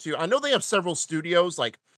trying to, I know they have several studios,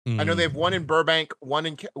 like, I know they have one in Burbank, one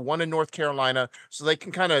in North Carolina, so they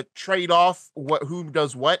can kind of trade off who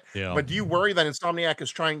does what. Yeah. But do you worry that Insomniac is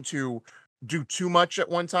trying to do too much at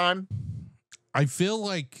one time? I feel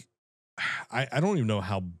like I don't even know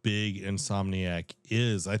how big Insomniac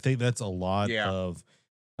is. I think that's a lot of.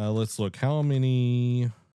 Let's look. How many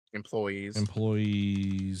employees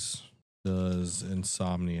does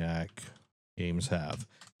Insomniac Games have?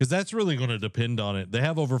 Because that's really going to depend on it. They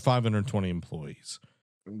have over 520 employees.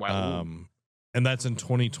 Wow. And that's in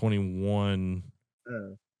 2021.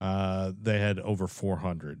 They had over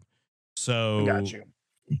 400. So got you.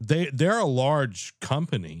 They're a large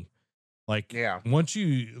company. Like, once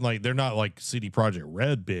you like, they're not like CD Projekt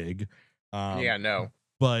Red big. No.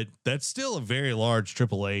 But that's still a very large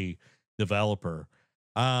AAA developer.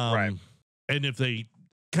 Right. And if they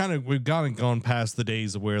we've gone past the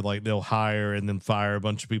days of where like they'll hire and then fire a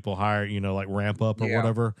bunch of people, you know, like ramp up or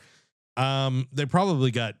whatever. They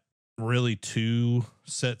probably got really 2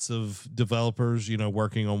 sets of developers, you know,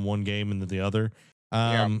 working on one game and then the other.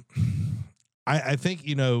 I think,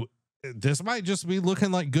 you know, this might just be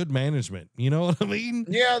looking like good management. You know what I mean?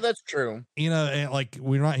 Yeah, that's true. You know, and like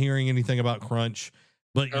we're not hearing anything about crunch,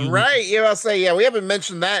 but I'll say, we haven't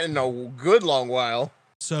mentioned that in a good long while.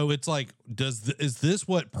 So it's like, is this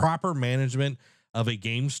what proper management of a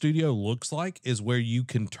game studio looks like, is where you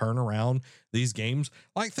can turn around these games?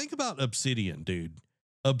 Like, think about Obsidian, dude.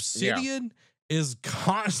 Yeah. Obsidian is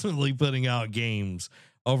constantly putting out games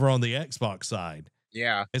over on the Xbox side.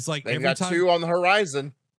 Yeah. It's like They've every got time, 2 on the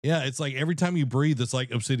horizon. yeah, it's like every time you breathe, it's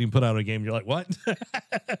like Obsidian put out a game. You're like, what?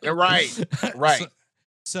 Right. So, Right.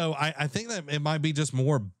 so I think that it might be just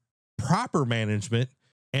more proper management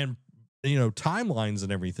and timelines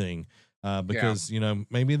and everything. Because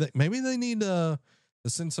maybe they need to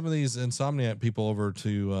send some of these Insomniac people over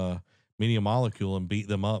to Media Molecule and beat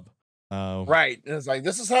them up. Right. It's like,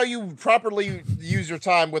 this is how you properly use your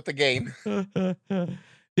time with the game.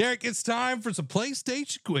 Derek, it's time for some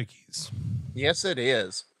PlayStation quickies. Yes, it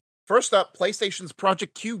is. First up, PlayStation's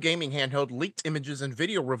Project Q gaming handheld leaked images and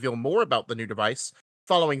video reveal more about the new device.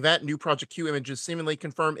 Following that, new Project Q images seemingly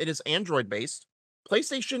confirm it is Android-based.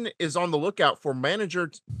 PlayStation is on the lookout for manager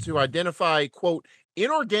to identify, quote,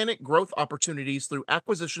 inorganic growth opportunities through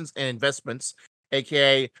acquisitions and investments,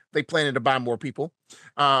 aka they planning to buy more people,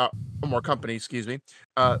 more companies, excuse me.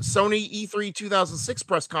 Sony E3 2006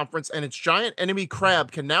 press conference and its giant enemy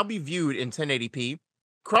crab can now be viewed in 1080p.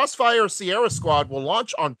 Crossfire Sierra Squad will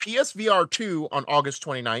launch on PSVR 2 on August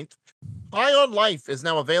 29th. High on Life is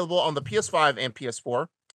now available on the PS5 and PS4.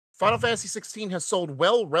 Final Fantasy 16 has sold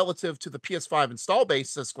well relative to the PS5 install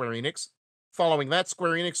base, says Square Enix. Following that,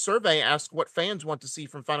 Square Enix survey asked what fans want to see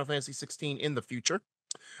from Final Fantasy 16 in the future.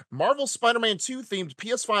 Marvel Spider-Man 2 themed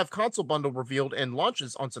PS5 console bundle revealed and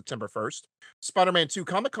launches on September 1st. Spider-Man 2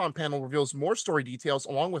 Comic-Con panel reveals more story details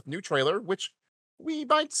along with new trailer, which we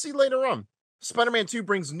might see later on. Spider-Man 2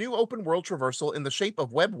 brings new open world traversal in the shape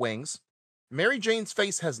of web wings. Mary Jane's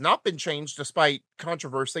face has not been changed despite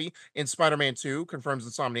controversy in Spider-Man 2, confirms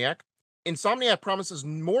Insomniac. Insomniac promises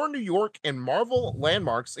more New York and Marvel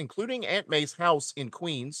landmarks, including Aunt May's house in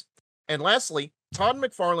Queens. And lastly, Todd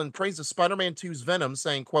McFarlane praises Spider-Man 2's Venom,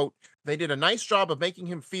 saying, quote, they did a nice job of making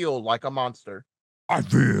him feel like a monster. I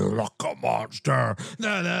feel like a monster.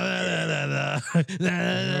 Na, na, na, na, na,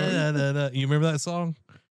 na, na, na. You remember that song?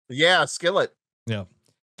 Yeah, Skillet. Yeah.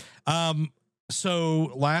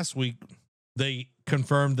 So last week they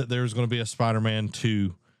confirmed that there's going to be a Spider-Man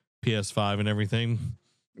 2 PS5 and everything.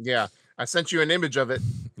 Yeah, I sent you an image of it.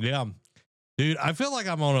 Yeah. Dude, I feel like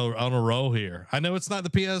I'm on a roll here. I know it's not the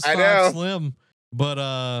PS5 Slim, but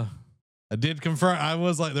I did confirm. I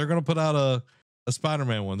was like, they're going to put out a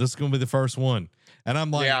Spider-Man one. This is going to be the first one. And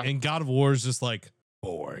I'm like, and God of War is just like,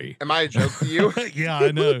 boy. Am I a joke to you? Yeah,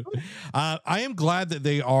 I know. I am glad that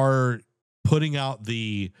they are putting out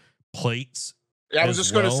the plates. Yeah, I was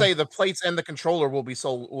just going to say the plates and the controller will be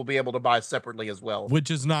able to buy separately as well.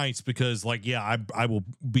 Which is nice because I will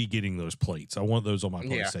be getting those plates. I want those on my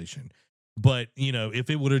PlayStation. Yeah. But if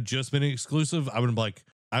it would have just been exclusive, I would have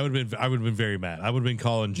been very mad. I would have been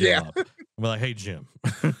calling Jim up. I'd be like, hey Jim.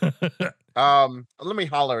 Let me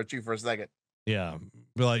holler at you for a second. Yeah.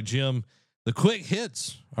 Be like, Jim, the quick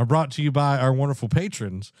hits are brought to you by our wonderful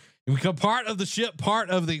patrons. You become part of the ship, part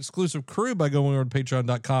of the exclusive crew by going over to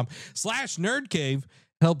patreon.com/nerdcave.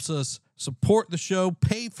 Helps us support the show,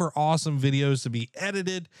 pay for awesome videos to be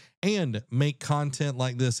edited, and make content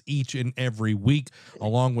like this each and every week,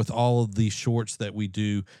 along with all of the shorts that we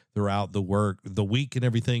do throughout the week and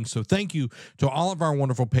everything. So thank you to all of our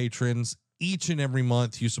wonderful patrons. Each and every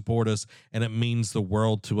month you support us, and it means the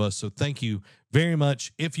world to us. So thank you very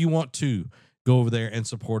much. If you want to go over there and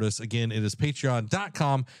support us, again, it is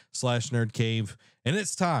patreon.com/nerdcave. And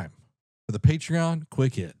it's time for the Patreon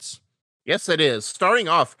Quick Hits. Yes, it is. Starting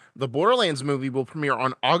off, the Borderlands movie will premiere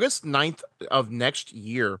on August 9th of next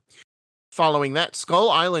year. Following that,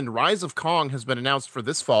 Skull Island Rise of Kong has been announced for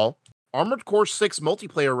this fall. Armored Core 6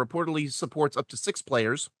 multiplayer reportedly supports up to 6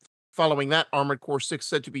 players. Following that, Armored Core 6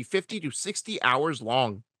 said to be 50 to 60 hours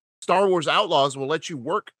long. Star Wars Outlaws will let you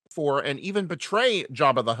work for and even betray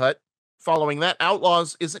Jabba the Hutt. Following that,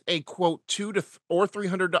 Outlaws isn't a, quote,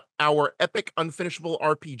 300 hour epic unfinishable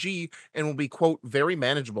RPG and will be, quote, very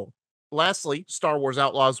manageable. Lastly, Star Wars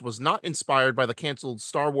Outlaws was not inspired by the canceled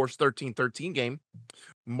Star Wars 1313 game.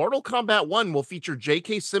 Mortal Kombat 1 will feature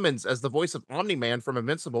J.K. Simmons as the voice of Omni-Man from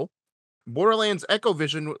Invincible. Borderlands Echo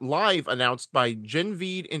Vision Live, announced by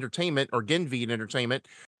Genvid Entertainment,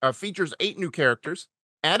 features 8 new characters.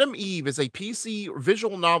 Adam Eve is a PC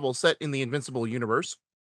visual novel set in the Invincible universe.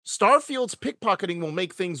 Starfield's pickpocketing will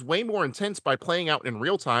make things way more intense by playing out in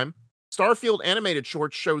real time. Starfield animated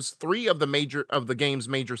shorts shows 3 of the game's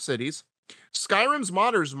major cities. Skyrim's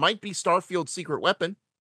modders might be Starfield's secret weapon.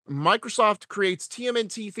 Microsoft creates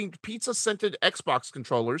TMNT-themed pizza-scented Xbox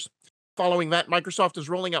controllers. Following that, Microsoft is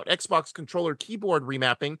rolling out Xbox controller keyboard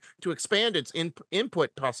remapping to expand its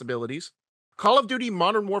input possibilities. Call of Duty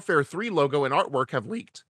Modern Warfare 3 logo and artwork have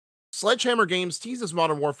leaked. Sledgehammer Games teases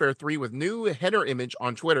Modern Warfare 3 with new header image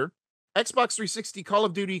on Twitter. Xbox 360 Call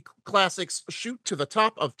of Duty classics shoot to the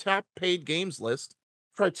top of top paid games list.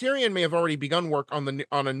 Criterion may have already begun work on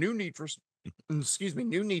a new Need for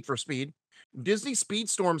new Need for Speed. Disney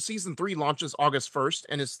Speedstorm Season 3 launches August 1st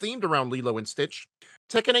and is themed around Lilo and Stitch.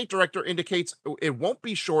 Tekken 8 director indicates it won't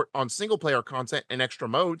be short on single-player content and extra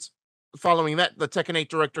modes. Following that, the Tekken 8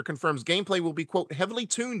 director confirms gameplay will be, quote, heavily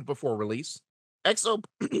tuned before release. Exo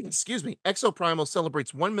Primal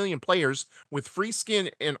celebrates 1 million players with free skin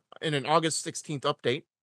in an August 16th update.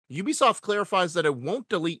 Ubisoft clarifies that it won't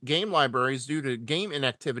delete game libraries due to game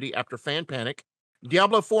inactivity after fan panic.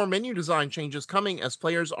 Diablo 4 menu design changes coming as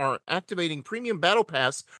players are activating Premium Battle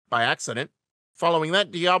Pass by accident. Following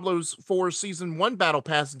that, Diablo 4 Season 1 Battle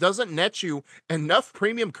Pass doesn't net you enough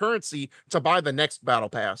premium currency to buy the next Battle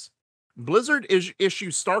Pass. Blizzard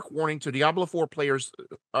issues stark warning to Diablo 4 players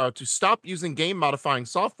to stop using game-modifying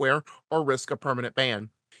software or risk a permanent ban.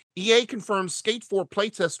 EA confirms Skate 4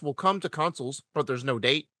 playtest will come to consoles, but there's no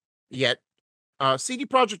date yet. CD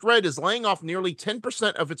Projekt Red is laying off nearly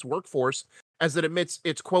 10% of its workforce as it admits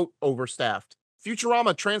it's, quote, overstaffed.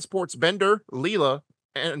 Futurama transports Bender, Leela,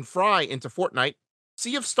 and Fry into Fortnite.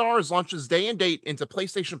 Sea of Stars launches day and date into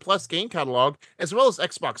PlayStation Plus game catalog, as well as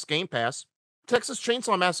Xbox Game Pass. Texas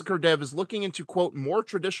Chainsaw Massacre dev is looking into, quote, more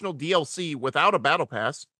traditional DLC without a battle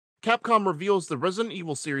pass. Capcom reveals the Resident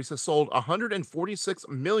Evil series has sold 146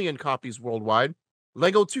 million copies worldwide.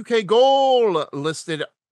 Lego 2K Gold listed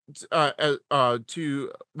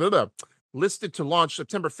to launch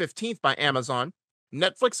September 15th by Amazon.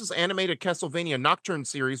 Netflix's animated Castlevania Nocturne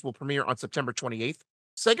series will premiere on September 28th.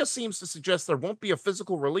 Sega seems to suggest there won't be a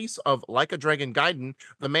physical release of Like a Dragon Gaiden,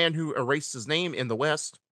 the man who erased his name in the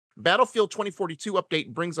West. Battlefield 2042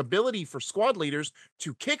 update brings ability for squad leaders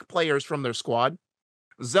to kick players from their squad.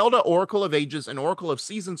 Zelda Oracle of Ages and Oracle of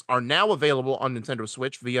Seasons are now available on Nintendo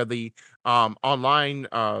Switch via the online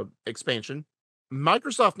expansion.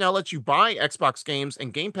 Microsoft now lets you buy Xbox games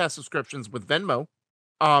and Game Pass subscriptions with Venmo.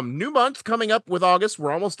 New month coming up with August.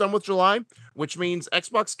 We're almost done with July, which means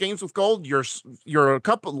Xbox Games with Gold. Your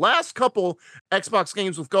last couple Xbox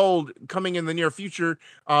Games with Gold coming in the near future.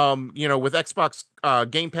 With Xbox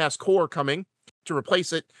Game Pass Core coming to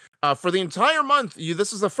replace it. For the entire month,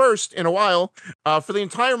 this is the first in a while. For the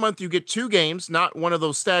entire month, you get 2 games, not one of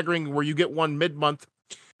those staggering where you get one mid-month.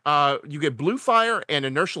 You get Blue Fire and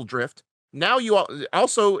Inertial Drift. Now you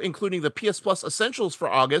also, including the PS Plus Essentials for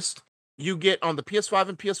August, you get on the PS5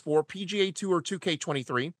 and PS4 PGA Tour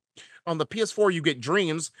 2K23. On the PS4, you get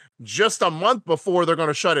Dreams just a month before they're going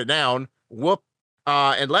to shut it down. Whoop.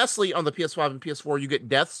 And lastly, on the PS5 and PS4, you get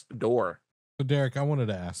Death's Door. So, Derek, I wanted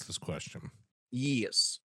to ask this question.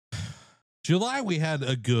 Yes. July, we had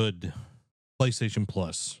a good PlayStation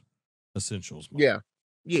Plus Essentials month. Yeah.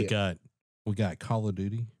 We got Call of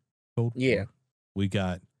Duty Cold War. Yeah. We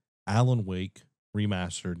got Alan Wake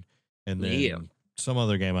remastered, and then some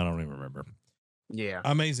other game I don't even remember. Yeah.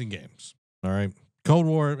 Amazing games. All right. Cold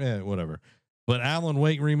War, whatever. But Alan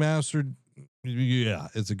Wake remastered, yeah,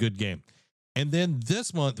 it's a good game. And then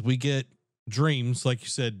this month we get Dreams, like you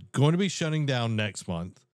said, going to be shutting down next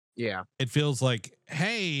month. Yeah. It feels like,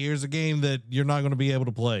 hey, here's a game that you're not going to be able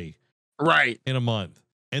to play in a month.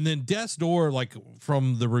 And then Death's Door, like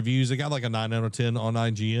from the reviews, it got like a 9 out of 10 on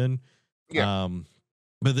IGN. Yeah.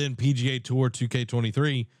 But then PGA Tour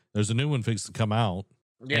 2K23, there's a new one fixed to come out.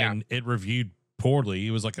 Yeah. And it reviewed poorly.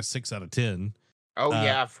 It was like a 6 out of 10. Oh,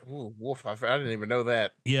 yeah. Ooh, woof. I didn't even know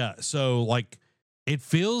that. Yeah. So, like, it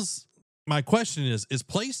feels. My question is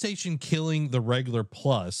PlayStation killing the regular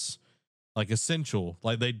Plus, like Essential,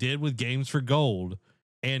 like they did with Games for Gold,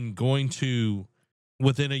 and going to,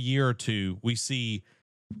 within a year or two, we see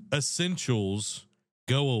Essentials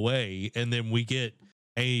go away, and then we get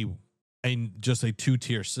just a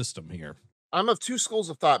 2-tier system here? I'm of 2 schools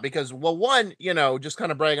of thought because, well, one, just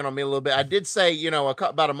kind of bragging on me a little bit. I did say,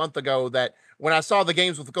 about a month ago that when I saw the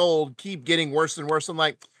Games with Gold keep getting worse and worse, I'm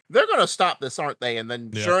like, they're going to stop this, aren't they? And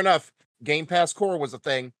then sure enough, Game Pass Core was a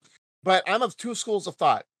thing. But I'm of 2 schools of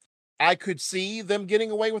thought. I could see them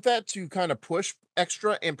getting away with that to kind of push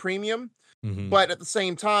extra and premium. Mm-hmm. But at the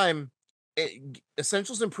same time,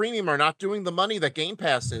 Essentials and Premium are not doing the money that Game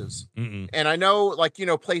Pass is. Mm-mm. And I know, like,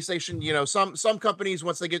 PlayStation, some companies,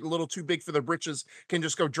 once they get a little too big for their britches, can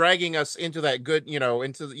just go dragging us into that good,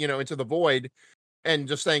 into the void and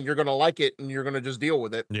just saying you're going to like it and you're going to just deal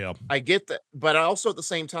with it. Yeah. I get that. But also at the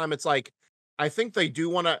same time, it's like, I think they do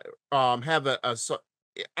want to have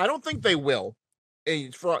I don't think they will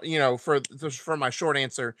for my short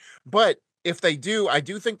answer. But if they do, I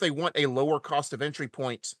do think they want a lower cost of entry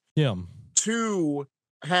point. Yeah. To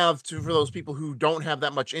have to for those people who don't have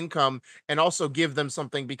that much income, and also give them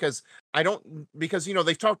something, because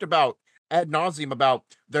they've talked about ad nauseum about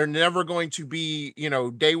they're never going to be,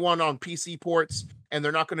 day one on PC ports, and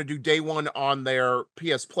they're not going to do day one on their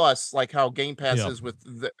PS Plus, like how Game Pass Yeah. is with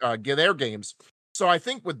their games. So I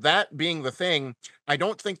think with that being the thing, I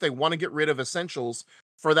don't think they want to get rid of Essentials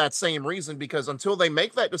for that same reason, because until they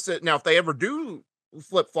make that decision, now if they ever do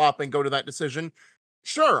flip flop and go to that decision,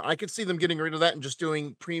 sure, I could see them getting rid of that and just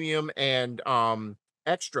doing premium and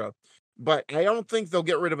extra. But I don't think they'll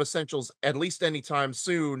get rid of Essentials at least anytime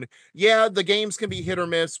soon. Yeah, the games can be hit or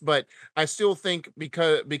miss, but I still think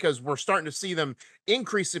because we're starting to see them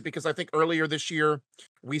increase it, because I think earlier this year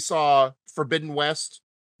we saw Forbidden West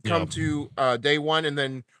Yeah. come to day one, and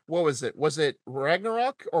then what was it? Was it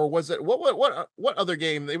Ragnarok, or was it what other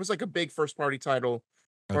game? It was like a big first party title,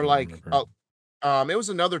 I or don't like remember. it was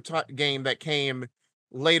another game that came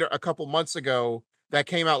later a couple months ago, that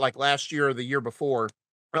came out like last year or the year before,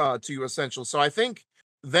 to Essential. So I think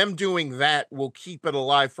them doing that will keep it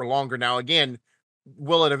alive for longer. Now, again,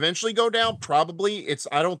 will it eventually go down? Probably.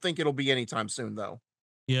 I don't think it'll be anytime soon, though.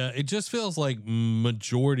 Yeah, it just feels like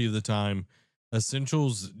majority of the time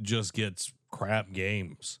Essentials just gets crap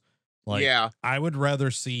games. Like Yeah, I would rather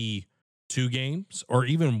see 2 games or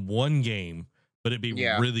even 1 game, but it'd be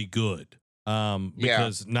yeah, really good. yeah.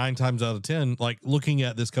 Because 9 times out of 10, like looking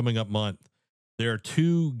at this coming up month, there are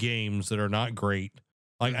 2 games that are not great.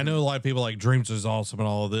 Like I know Hmm. a lot of people like Dreams is awesome and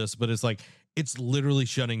all of this, but it's like it's literally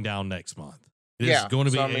shutting down next month. It is Yeah. going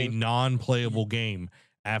to So be I a mean, non-playable game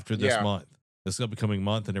after this yeah, month, this upcoming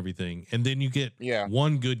month and everything. And then you get yeah,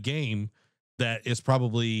 one good game that is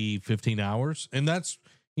probably 15 hours. And that's,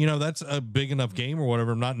 that's a big enough game or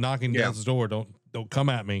whatever. I'm not knocking yeah, death's door. Don't come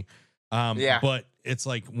at me. yeah, But it's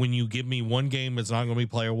like when you give me one game that's not going to be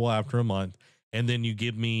playable after a month, and then you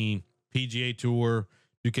give me PGA Tour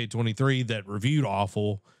 2K23 that reviewed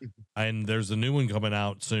awful, and there's a new one coming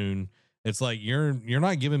out soon. It's like you're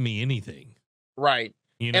not giving me anything, right.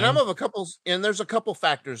 you And I'm know? of a couple, and there's a couple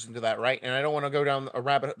factors into that, right? And I don't want to go down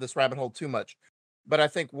this rabbit hole too much, but I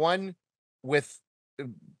think one, with uh,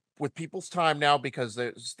 with people's time now, because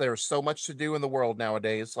there's so much to do in the world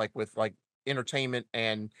nowadays, like with like entertainment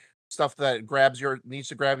and stuff that needs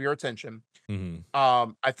to grab your attention. Hmm.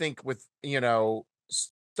 I think with,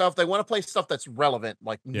 stuff, they want to play stuff that's relevant,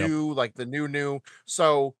 like Yep. new, like the new.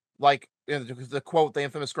 So like the quote, the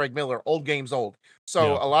infamous Greg Miller, old games old.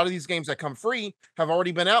 So Yeah. a lot of these games that come free have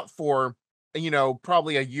already been out for,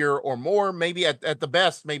 probably a year or more, maybe at the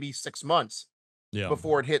best, maybe 6 months Yeah.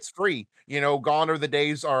 before it hits free. Gone are the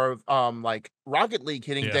days of like Rocket League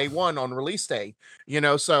hitting Yeah. day one on release day.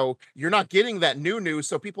 So you're not getting that new.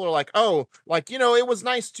 So people are like, oh, like, it was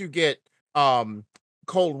nice to get um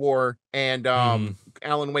Cold War and Hmm.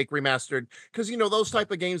 Alan Wake remastered, because those type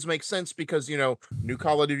of games make sense, because new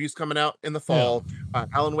Call of Duty's coming out in the Yeah. fall,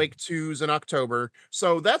 Alan Wake 2's in October.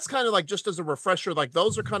 So that's kind of like, just as a refresher, like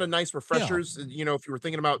those are kind of nice Yeah. refreshers, if you were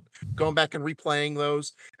thinking about going back and replaying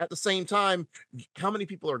those. At the same time, how many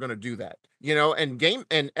people are going to do that? And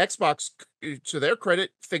Xbox, to their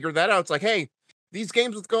credit, figured that out. It's like, hey, these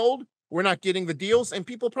games with gold, we're not getting the deals, and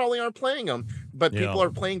people probably aren't playing them, but Yeah. people are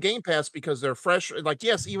playing Game Pass because they're fresh. Like,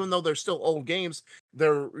 yes, even though they're still old games,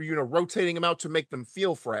 they're, rotating them out to make them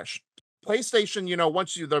feel fresh. PlayStation,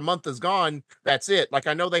 once their month is gone, that's it. Like,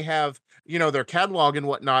 I know they have, their catalog and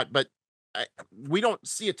whatnot, but we don't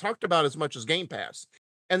see it talked about as much as Game Pass.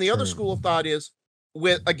 And the other True. school of thought is,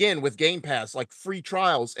 with Game Pass, like free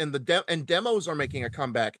trials and and demos are making a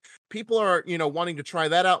comeback. People are, wanting to try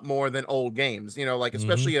that out more than old games, like Hmm.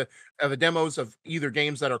 especially the demos of either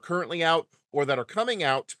games that are currently out or that are coming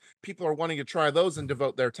out. People are wanting to try those and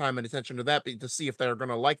devote their time and attention to that, to see if they're going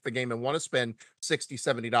to like the game and want to spend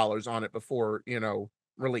 $60-$70 on it before,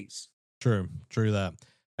 release. True. True that.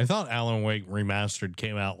 I thought Alan Wake Remastered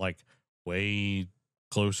came out like way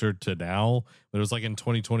closer to now, but it was like in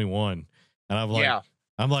 2021. And Yeah.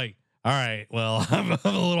 I'm like, all right, well, I'm a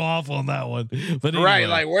little off on that one. But Right. anyway,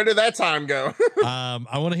 Like, where did that time go?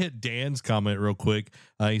 I want to hit Dan's comment real quick.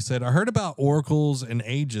 He said, I heard about oracles and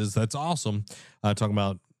ages. That's awesome. Talking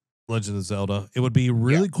about Legend of Zelda. It would be Yeah.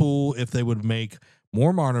 really cool if they would make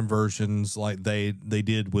more modern versions like they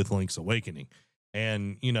did with Link's Awakening.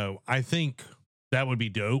 And, I think that would be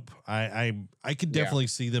dope. I could Yeah. definitely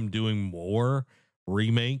see them doing more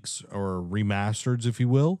remakes or remasters, if you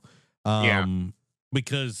will. Yeah.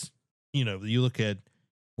 Because, you look at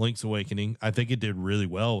Link's Awakening, I think it did really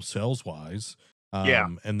well sales wise. Yeah.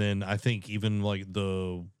 And then I think even like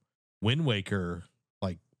the Wind Waker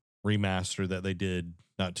like remaster that they did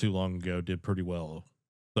not too long ago did pretty well.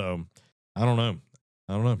 So I don't know.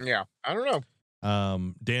 I don't know. Yeah. I don't know.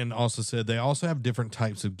 Dan also said they also have different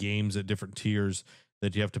types of games at different tiers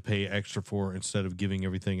that you have to pay extra for instead of giving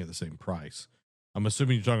everything at the same price. I'm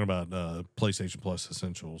assuming you're talking about PlayStation Plus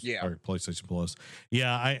Essentials, or PlayStation Plus.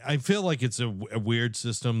 Yeah, I feel like it's a weird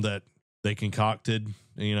system that they concocted.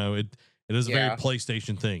 You know, it is a very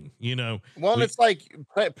PlayStation thing. You know, well, it's like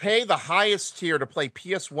pay the highest tier to play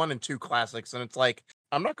PS1 and 2 classics, and it's like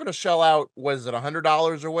I'm not going to shell out was it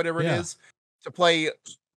 $100 or whatever it is to play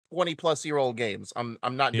 20-plus-year-old games. I'm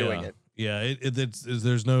not doing it. Yeah,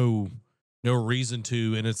 there's no reason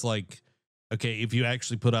to, and it's like, okay, if you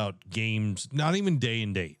actually put out games, not even day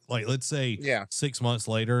and date, like let's say 6 months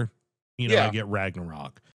later, you know, I get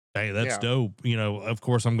Ragnarok. Hey, that's dope. You know, of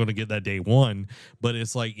course I'm going to get that day one, but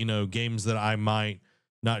it's like, you know, games that I might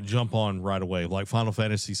not jump on right away, like Final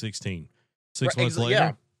Fantasy 16. 6 months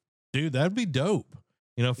later, dude, that'd be dope.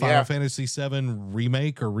 You know, Final Fantasy 7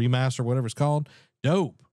 remake or remaster, whatever it's called,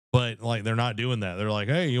 dope. But like, they're not doing that. They're like,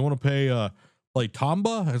 hey, you want to play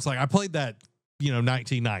Tomba? It's like, I played that, you know,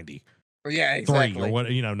 1990. Yeah, exactly. 3 or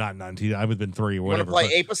what, you know, not 19. I would have been 3 or whatever. Want to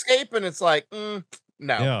play Ape Escape? And it's like, no.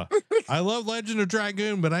 Yeah. I love Legend of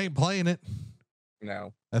Dragoon, but I ain't playing it.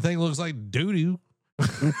 No. That thing looks like doo-doo.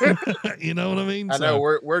 You know what I mean? I know.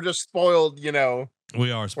 We're just spoiled, you know.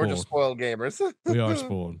 We are spoiled. We're just spoiled gamers. We are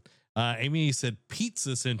spoiled. Amy said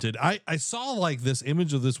pizza scented. I saw like this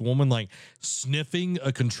image of this woman like sniffing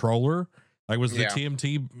a controller. Like was the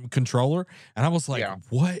TMT controller. And I was like,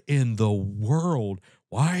 what in the world?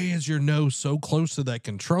 Why is your nose so close to that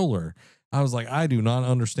controller? I was like, I do not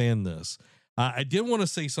understand this. I did want to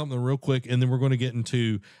say something real quick, and then we're going to get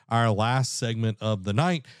into our last segment of the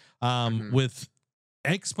night with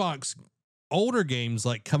Xbox older games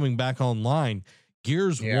like coming back online.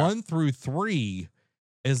 Gears 1 through 3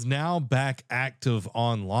 is now back active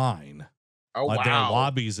online. Oh, like their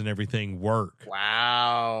lobbies and everything work.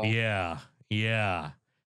 Wow. Yeah.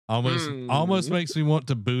 Almost makes me want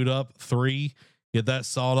to boot up 3, get that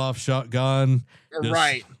sawed-off shotgun.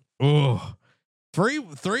 Right. Oh,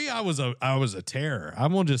 3, I was a terror.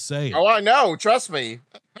 I'm gonna just say it. Oh, I know. Trust me.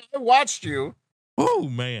 I watched you. Oh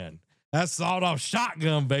man, that sawed-off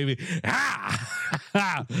shotgun, baby.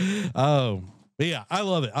 Oh. But yeah, I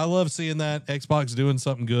love it. I love seeing that Xbox doing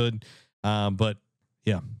something good. But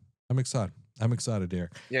yeah, I'm excited.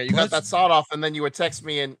 Derek. Yeah, you got that sawed off, and then you would text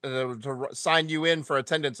me and to sign you in for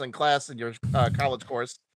attendance in class in your college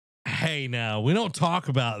course. Hey, now we don't talk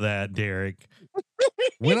about that, Derek.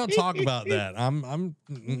 We don't talk about that.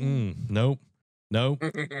 Nope.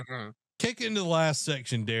 Kick into the last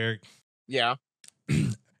section, Derek. Yeah,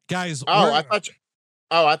 guys. I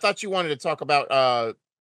thought you wanted to talk about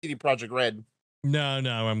CD Projekt Red. No,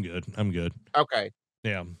 I'm good. Okay.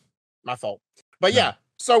 Yeah. My fault. But yeah,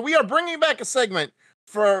 so we are bringing back a segment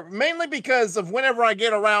for mainly because of whenever I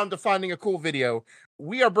get around to finding a cool video,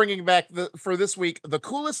 we are bringing back for this week, the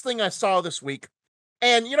coolest thing I saw this week.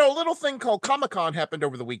 And, you know, a little thing called Comic-Con happened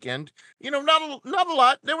over the weekend. You know, not a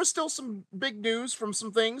lot. There was still some big news from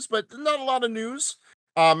some things, but not a lot of news,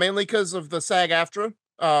 mainly because of the SAG-AFTRA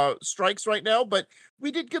strikes right now. But we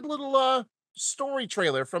did get a little story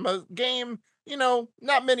trailer from a game, you know,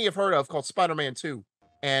 not many have heard of called Spiderman 2.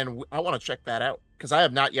 And I want to check that out because I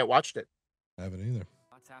have not yet watched it. I haven't either.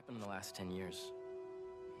 What's happened in the last 10 years?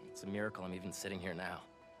 It's a miracle I'm even sitting here now.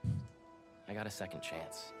 I got a second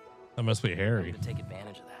chance. That must be Harry. To take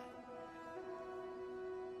advantage of that.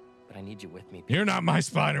 But I need you with me. You're not my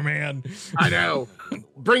Spider-Man. I know.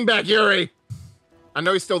 Bring back Yuri. I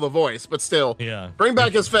know he's still the voice, but still. Yeah. Bring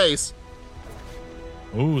back his face.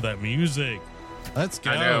 Ooh, that music. Let's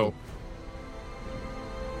go. I know.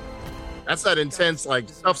 That's that intense, like,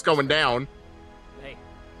 stuff's going down. Hey,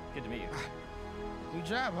 good to meet you. New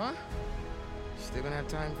job, huh? Still gonna have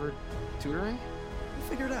time for tutoring? We'll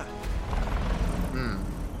figure it out.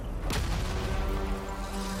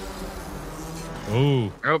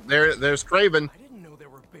 Ooh. Oh, there's Craven. I didn't know there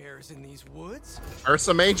were bears in these woods.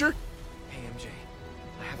 Ursa Major? Hey, MJ.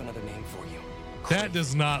 I have another name for you. That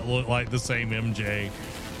does not look like the same MJ.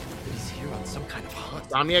 He's here on some kind of hunt.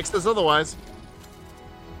 Omniax says otherwise.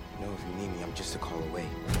 You know, if you need me, I'm just a call away.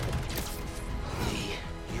 Hey,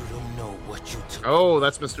 you don't know what you took. Oh,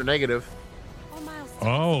 that's Mr. Negative.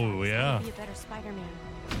 Oh, yeah. Be a better Spider-Man.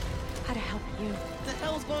 How to help you? What the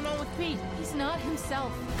hell's going on with Pete? He's not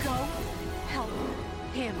himself. Go help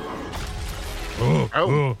him.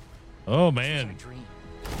 Oh man.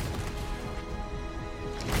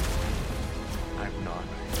 I'm not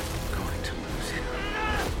going to lose him.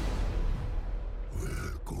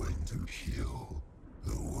 We're going to heal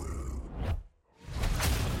the world.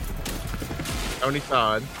 Tony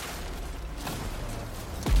Todd.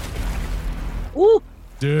 Woo!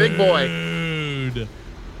 Dude. Big boy. dude.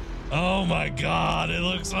 Oh my God, it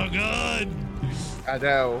looks so good. I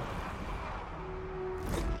know.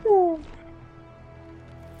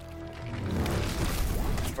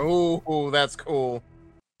 Oh, that's cool.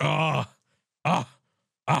 Ah,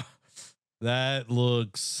 that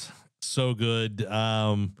looks so good.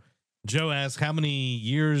 Joe asked how many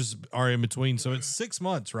years are in between. So it's 6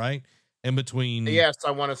 months, right? In between. Yes, I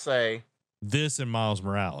want to say this and Miles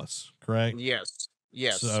Morales, correct? yes.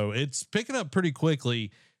 Yes. So it's picking up pretty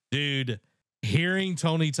quickly, dude. Hearing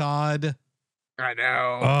Tony Todd, I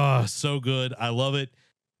know. oh, so good. I love it.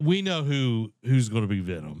 We know who's going to be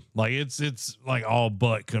Venom. Like it's like all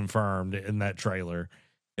but confirmed in that trailer.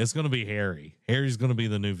 It's going to be Harry. Harry's going to be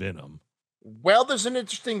the new Venom. Well, there's an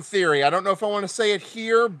interesting theory. I don't know if I want to say it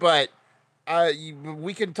here, but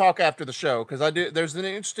we can talk after the show because there's an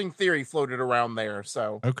interesting theory floated around there.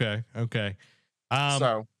 So Okay.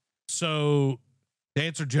 So to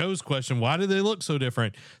answer Joe's question, why do they look so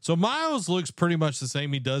different? So Miles looks pretty much the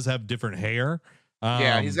same. He does have different hair.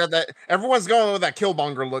 Yeah, he's got that. Everyone's going with that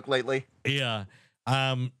Killmonger look lately. Yeah.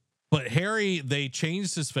 But Harry, they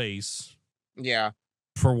changed his face. Yeah.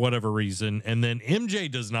 For whatever reason, and then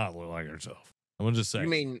MJ does not look like herself. I'm gonna just say. You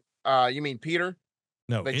mean Peter?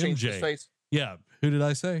 No, they MJ. changed his face? Yeah. Who did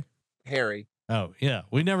I say? Harry. Oh, yeah.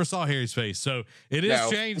 We never saw Harry's face, so it is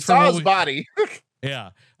changed. We saw his body. Yeah.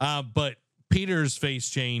 But Peter's face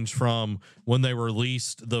changed from when they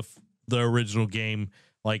released the original game.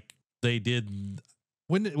 Like they did.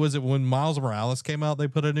 When was it? When Miles Morales came out, they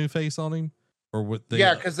put a new face on him. Or what?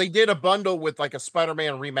 Yeah, because they did a bundle with like a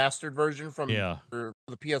Spider-Man remastered version from for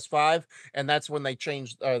the PS5, and that's when they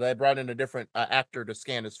changed. They brought in a different actor to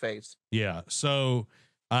scan his face. Yeah, so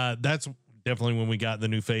that's definitely when we got the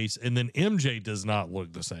new face, and then MJ does not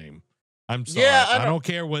look the same. I'm sorry, I don't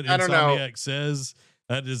care what Insomniac says.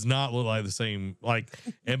 That does not look like the same. Like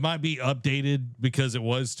it might be updated because it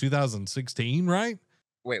was 2016, right?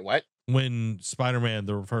 Wait, what? When Spider-Man,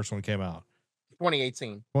 the first one, came out.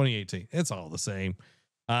 2018. It's all the same.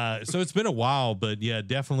 So it's been a while, but yeah,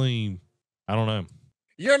 definitely. I don't know.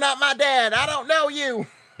 You're not my dad. I don't know you.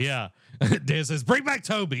 Yeah. Dan says, bring back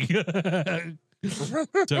Toby.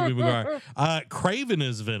 Toby Maguire. Craven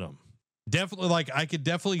is Venom. Definitely. Like I could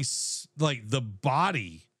definitely like the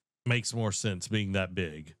body makes more sense being that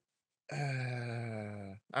big.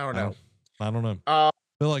 I don't know. I don't know. I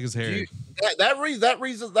feel like it's Harry. That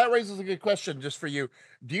raises a good question just for you.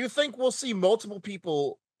 Do you think we'll see multiple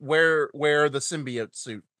people wear the symbiote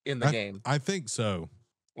suit in the game? I think so.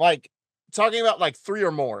 Like talking about like 3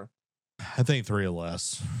 or more. I think 3 or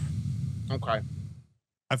less. Okay.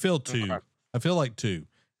 I feel 2. Okay. I feel like 2.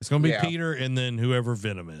 It's going to be Peter and then whoever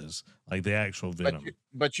Venom is, like the actual Venom.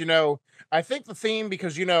 But I think the theme,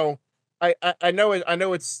 because I know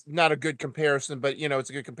it's not a good comparison, but it's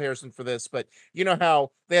a good comparison for this. But you know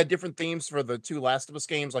how they had different themes for the 2 Last of Us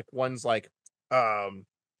games. Like one's like,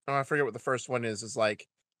 I forget what the first one is. Is like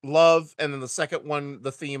love, and then the second one,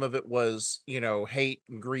 the theme of it was hate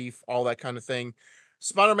and grief, all that kind of thing.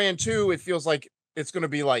 Spider-Man 2, it feels like it's going to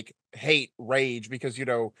be like hate, rage, because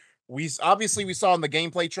we saw in the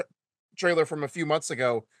gameplay trailer from a few months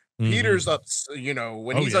ago. Peter's up,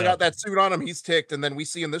 when he's got that suit on him, he's ticked. And then we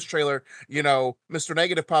see in this trailer, Mr.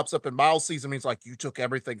 Negative pops up and Miles sees him. He's like, you took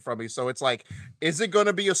everything from me. So it's like, is it going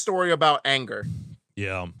to be a story about anger?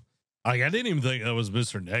 Yeah. I didn't even think that was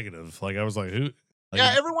Mr. Negative. Like, I was like, who? Like,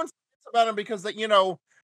 yeah, everyone forgets about him because I don't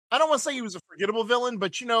want to say he was a forgettable villain,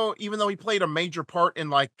 but even though he played a major part in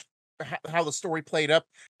like how the story played up,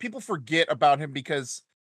 people forget about him because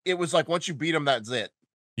it was like, once you beat him, that's it.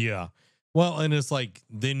 Yeah. Well, and it's like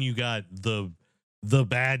then you got the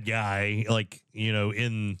bad guy, like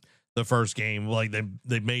in the first game, like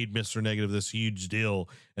they made Mr. Negative this huge deal,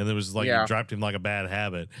 and it was like you dropped him like a bad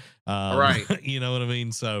habit, right? You know what I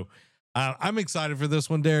mean? So I'm excited for this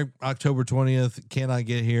one, Derek. October 20th. Can I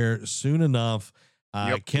get here soon enough?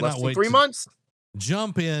 I cannot wait. 3 months.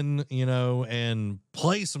 Jump in, and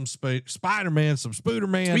play some Spider-Man, some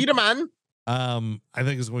Spiderman. I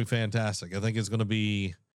think it's going to be fantastic. I think it's going to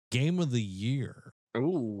be Game of the Year.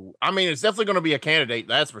 Ooh, I mean, it's definitely going to be a candidate.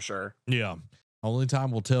 That's for sure. Yeah. Only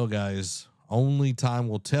time will tell, guys. Only time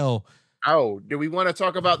will tell. Oh, do we want to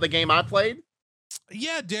talk about the game I played?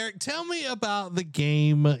 Yeah, Derek, tell me about the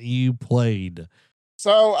game you played.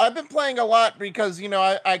 So I've been playing a lot because,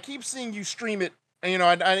 I keep seeing you stream it. And,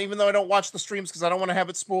 I even though I don't watch the streams because I don't want to have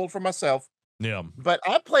it spoiled for myself. Yeah. But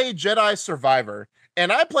I played Jedi Survivor,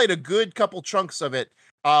 and I played a good couple chunks of it.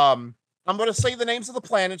 I'm going to say the names of the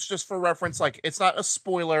planets just for reference. Like, it's not a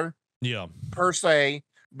spoiler per se,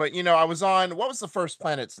 but I was on, what was the first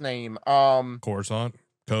planet's name? Coruscant.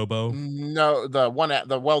 Kobo. No,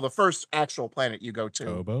 the first actual planet you go to.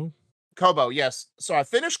 Kobo. Kobo, yes. So I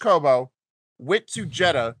finished Kobo, went to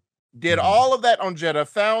Jeddah, did Mhm. all of that on Jeddah,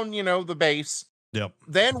 found, the base, Yep.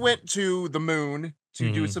 then went to the moon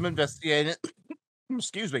to do Mhm. some investigating.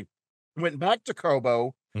 Excuse me. Went back to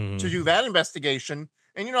Kobo to Mhm. do that investigation.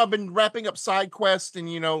 And, I've been wrapping up side quests and,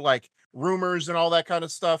 like rumors and all that kind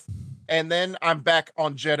of stuff. And then I'm back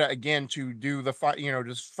on Jeddah again to do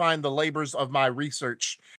just find the labors of my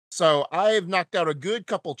research. So I've knocked out a good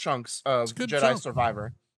couple chunks It's of a good Jedi chunk.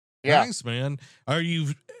 Survivor. Yeah. Nice, man. Are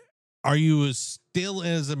you still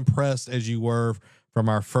as impressed as you were from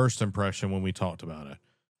our first impression when we talked about it?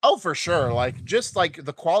 Oh, for sure. Like, just like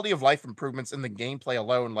the quality of life improvements in the gameplay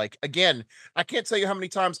alone. Like, again, I can't tell you how many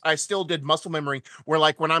times I still did muscle memory where,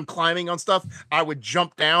 like, when I'm climbing on stuff, I would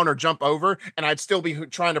jump down or jump over and I'd still be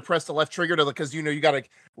trying to press the left trigger because, you got to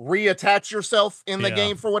reattach yourself in the Yeah.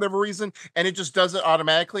 game for whatever reason. And it just does it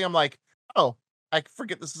automatically. I'm like, oh, I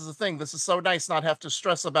forget this is a thing. This is so nice not have to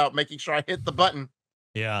stress about making sure I hit the button.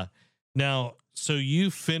 Yeah. Now, so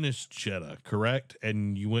you finished Jeddah, correct?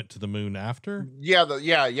 And you went to the moon after? Yeah,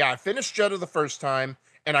 I finished Jeddah the first time,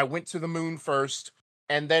 and I went to the moon first,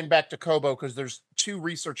 and then back to Kobo because there's 2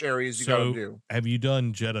 research areas you gotta do. Have you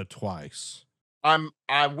done Jeddah twice?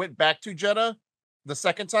 I went back to Jeddah the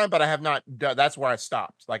second time, but I have not done. That's where I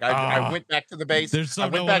stopped. Like I went back to the base. There's I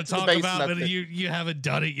something went I back want to to the talk base, about, and but that's it. you haven't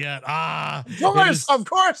done it yet. Of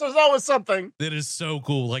course, there's always something. That is so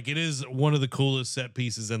cool. Like, it is one of the coolest set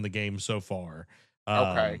pieces in the game so far.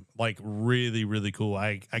 Okay. Like, really, really cool.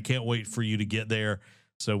 I can't wait for you to get there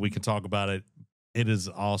so we can talk about it. It is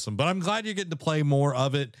awesome. But I'm glad you're getting to play more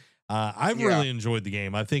of it. I've really enjoyed the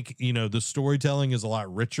game. I think, the storytelling is a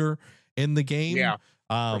lot richer in the game. Yeah,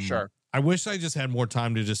 for sure. I wish I just had more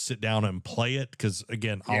time to just sit down and play it because,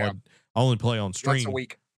 again, Yeah. I'll only play on stream. Once a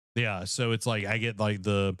week. Yeah, so it's like I get like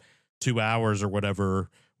the 2 hours or whatever,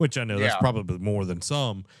 which I know that's Yeah. probably more than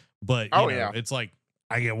some, but it's like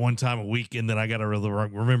I get one time a week and then I got to really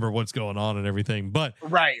remember what's going on and everything. But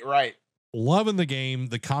Right. loving the game.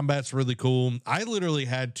 The combat's really cool. I literally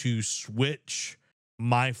had to switch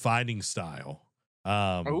my fighting style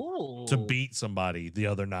Ooh. to beat somebody the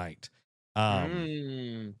other night.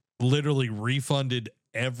 Mm. Literally refunded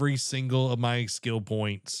every single of my skill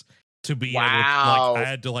points to be able to, Wow. I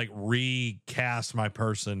had to like recast my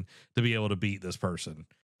person to be able to beat this person.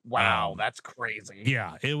 Wow, that's crazy.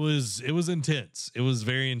 Yeah, it was intense. It was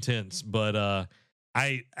very intense, but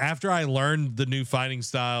after I learned the new fighting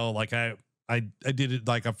style, like I did it,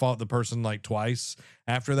 like I fought the person like twice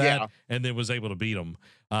after that and then was able to beat them.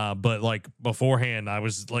 But like beforehand I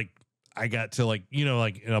was like, I got to like,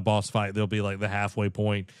 like in a boss fight, there'll be like the halfway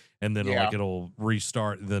point and then like it'll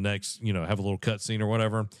restart the next, have a little cutscene or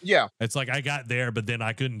whatever. Yeah. It's like I got there, but then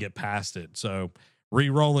I couldn't get past it. So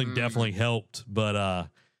re-rolling definitely helped. But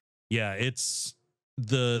yeah, it's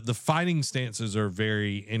the fighting stances are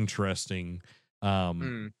very interesting.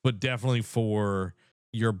 But definitely for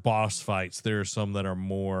your boss fights, there are some that are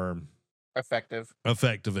more effective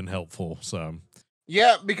and helpful. So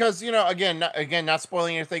yeah, because again, not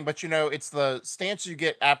spoiling anything, but it's the stance you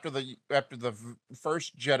get after the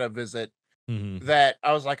first Jeddah visit that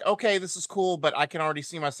I was like, okay, this is cool, but I can already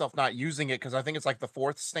see myself not using it because I think it's like the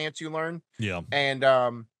 4th stance you learn. Yeah, and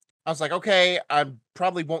I was like, okay, I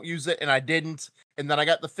probably won't use it, and I didn't. And then I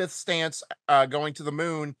got the 5th stance going to the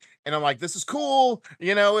moon, and I'm like, this is cool.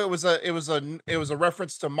 It was a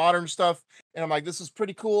reference to modern stuff, and I'm like, this is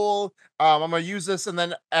pretty cool. I'm gonna use this, and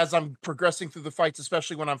then as I'm progressing through the fights,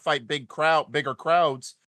 especially when I'm fight bigger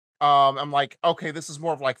crowds, I'm like, okay, this is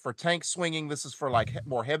more of like for tank swinging. This is for like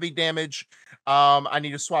more heavy damage. I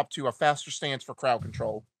need to swap to a faster stance for crowd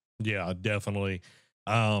control. Yeah, definitely.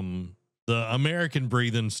 The American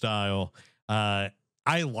breathing style, I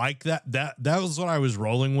like that. That was what I was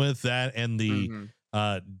rolling with, that and the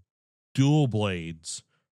dual blades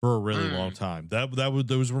for a really long time.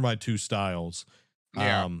 Those were my 2 styles.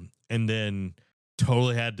 Yeah. And then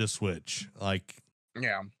totally had to switch. Like,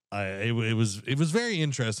 yeah. It was very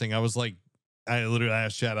interesting. I was like, I literally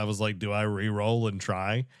asked chat, I was like, do I re-roll and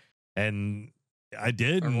try? And I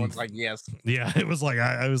did. Everyone's like, yes. Yeah, it was like,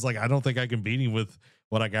 I was like, I don't think I can beat him with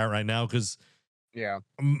what I got right now. Cause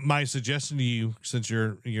my suggestion to you, since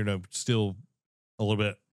you're, still a little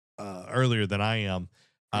bit earlier than I am,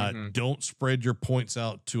 don't spread your points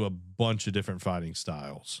out to a bunch of different fighting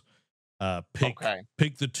styles.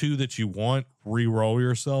 Pick the 2 that you want, re-roll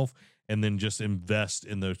yourself, and then just invest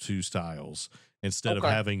in those 2 styles instead of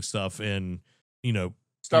having stuff in,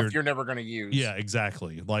 stuff you're never going to use. Yeah,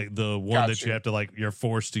 exactly. Like the one that you have to, like, you're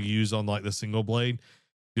forced to use on like the single blade.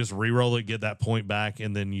 Just re-roll it, get that point back,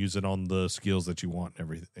 and then use it on the skills that you want and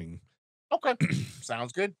everything. Okay.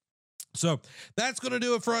 Sounds good. So that's going to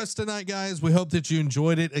do it for us tonight, guys. We hope that you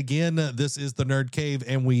enjoyed it. Again, this is the Nerd Cave,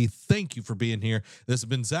 and we thank you for being here. This has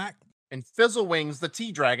been Zach. And Fizzle Wings, the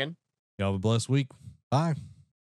Tea Dragon. Y'all have a blessed week. Bye.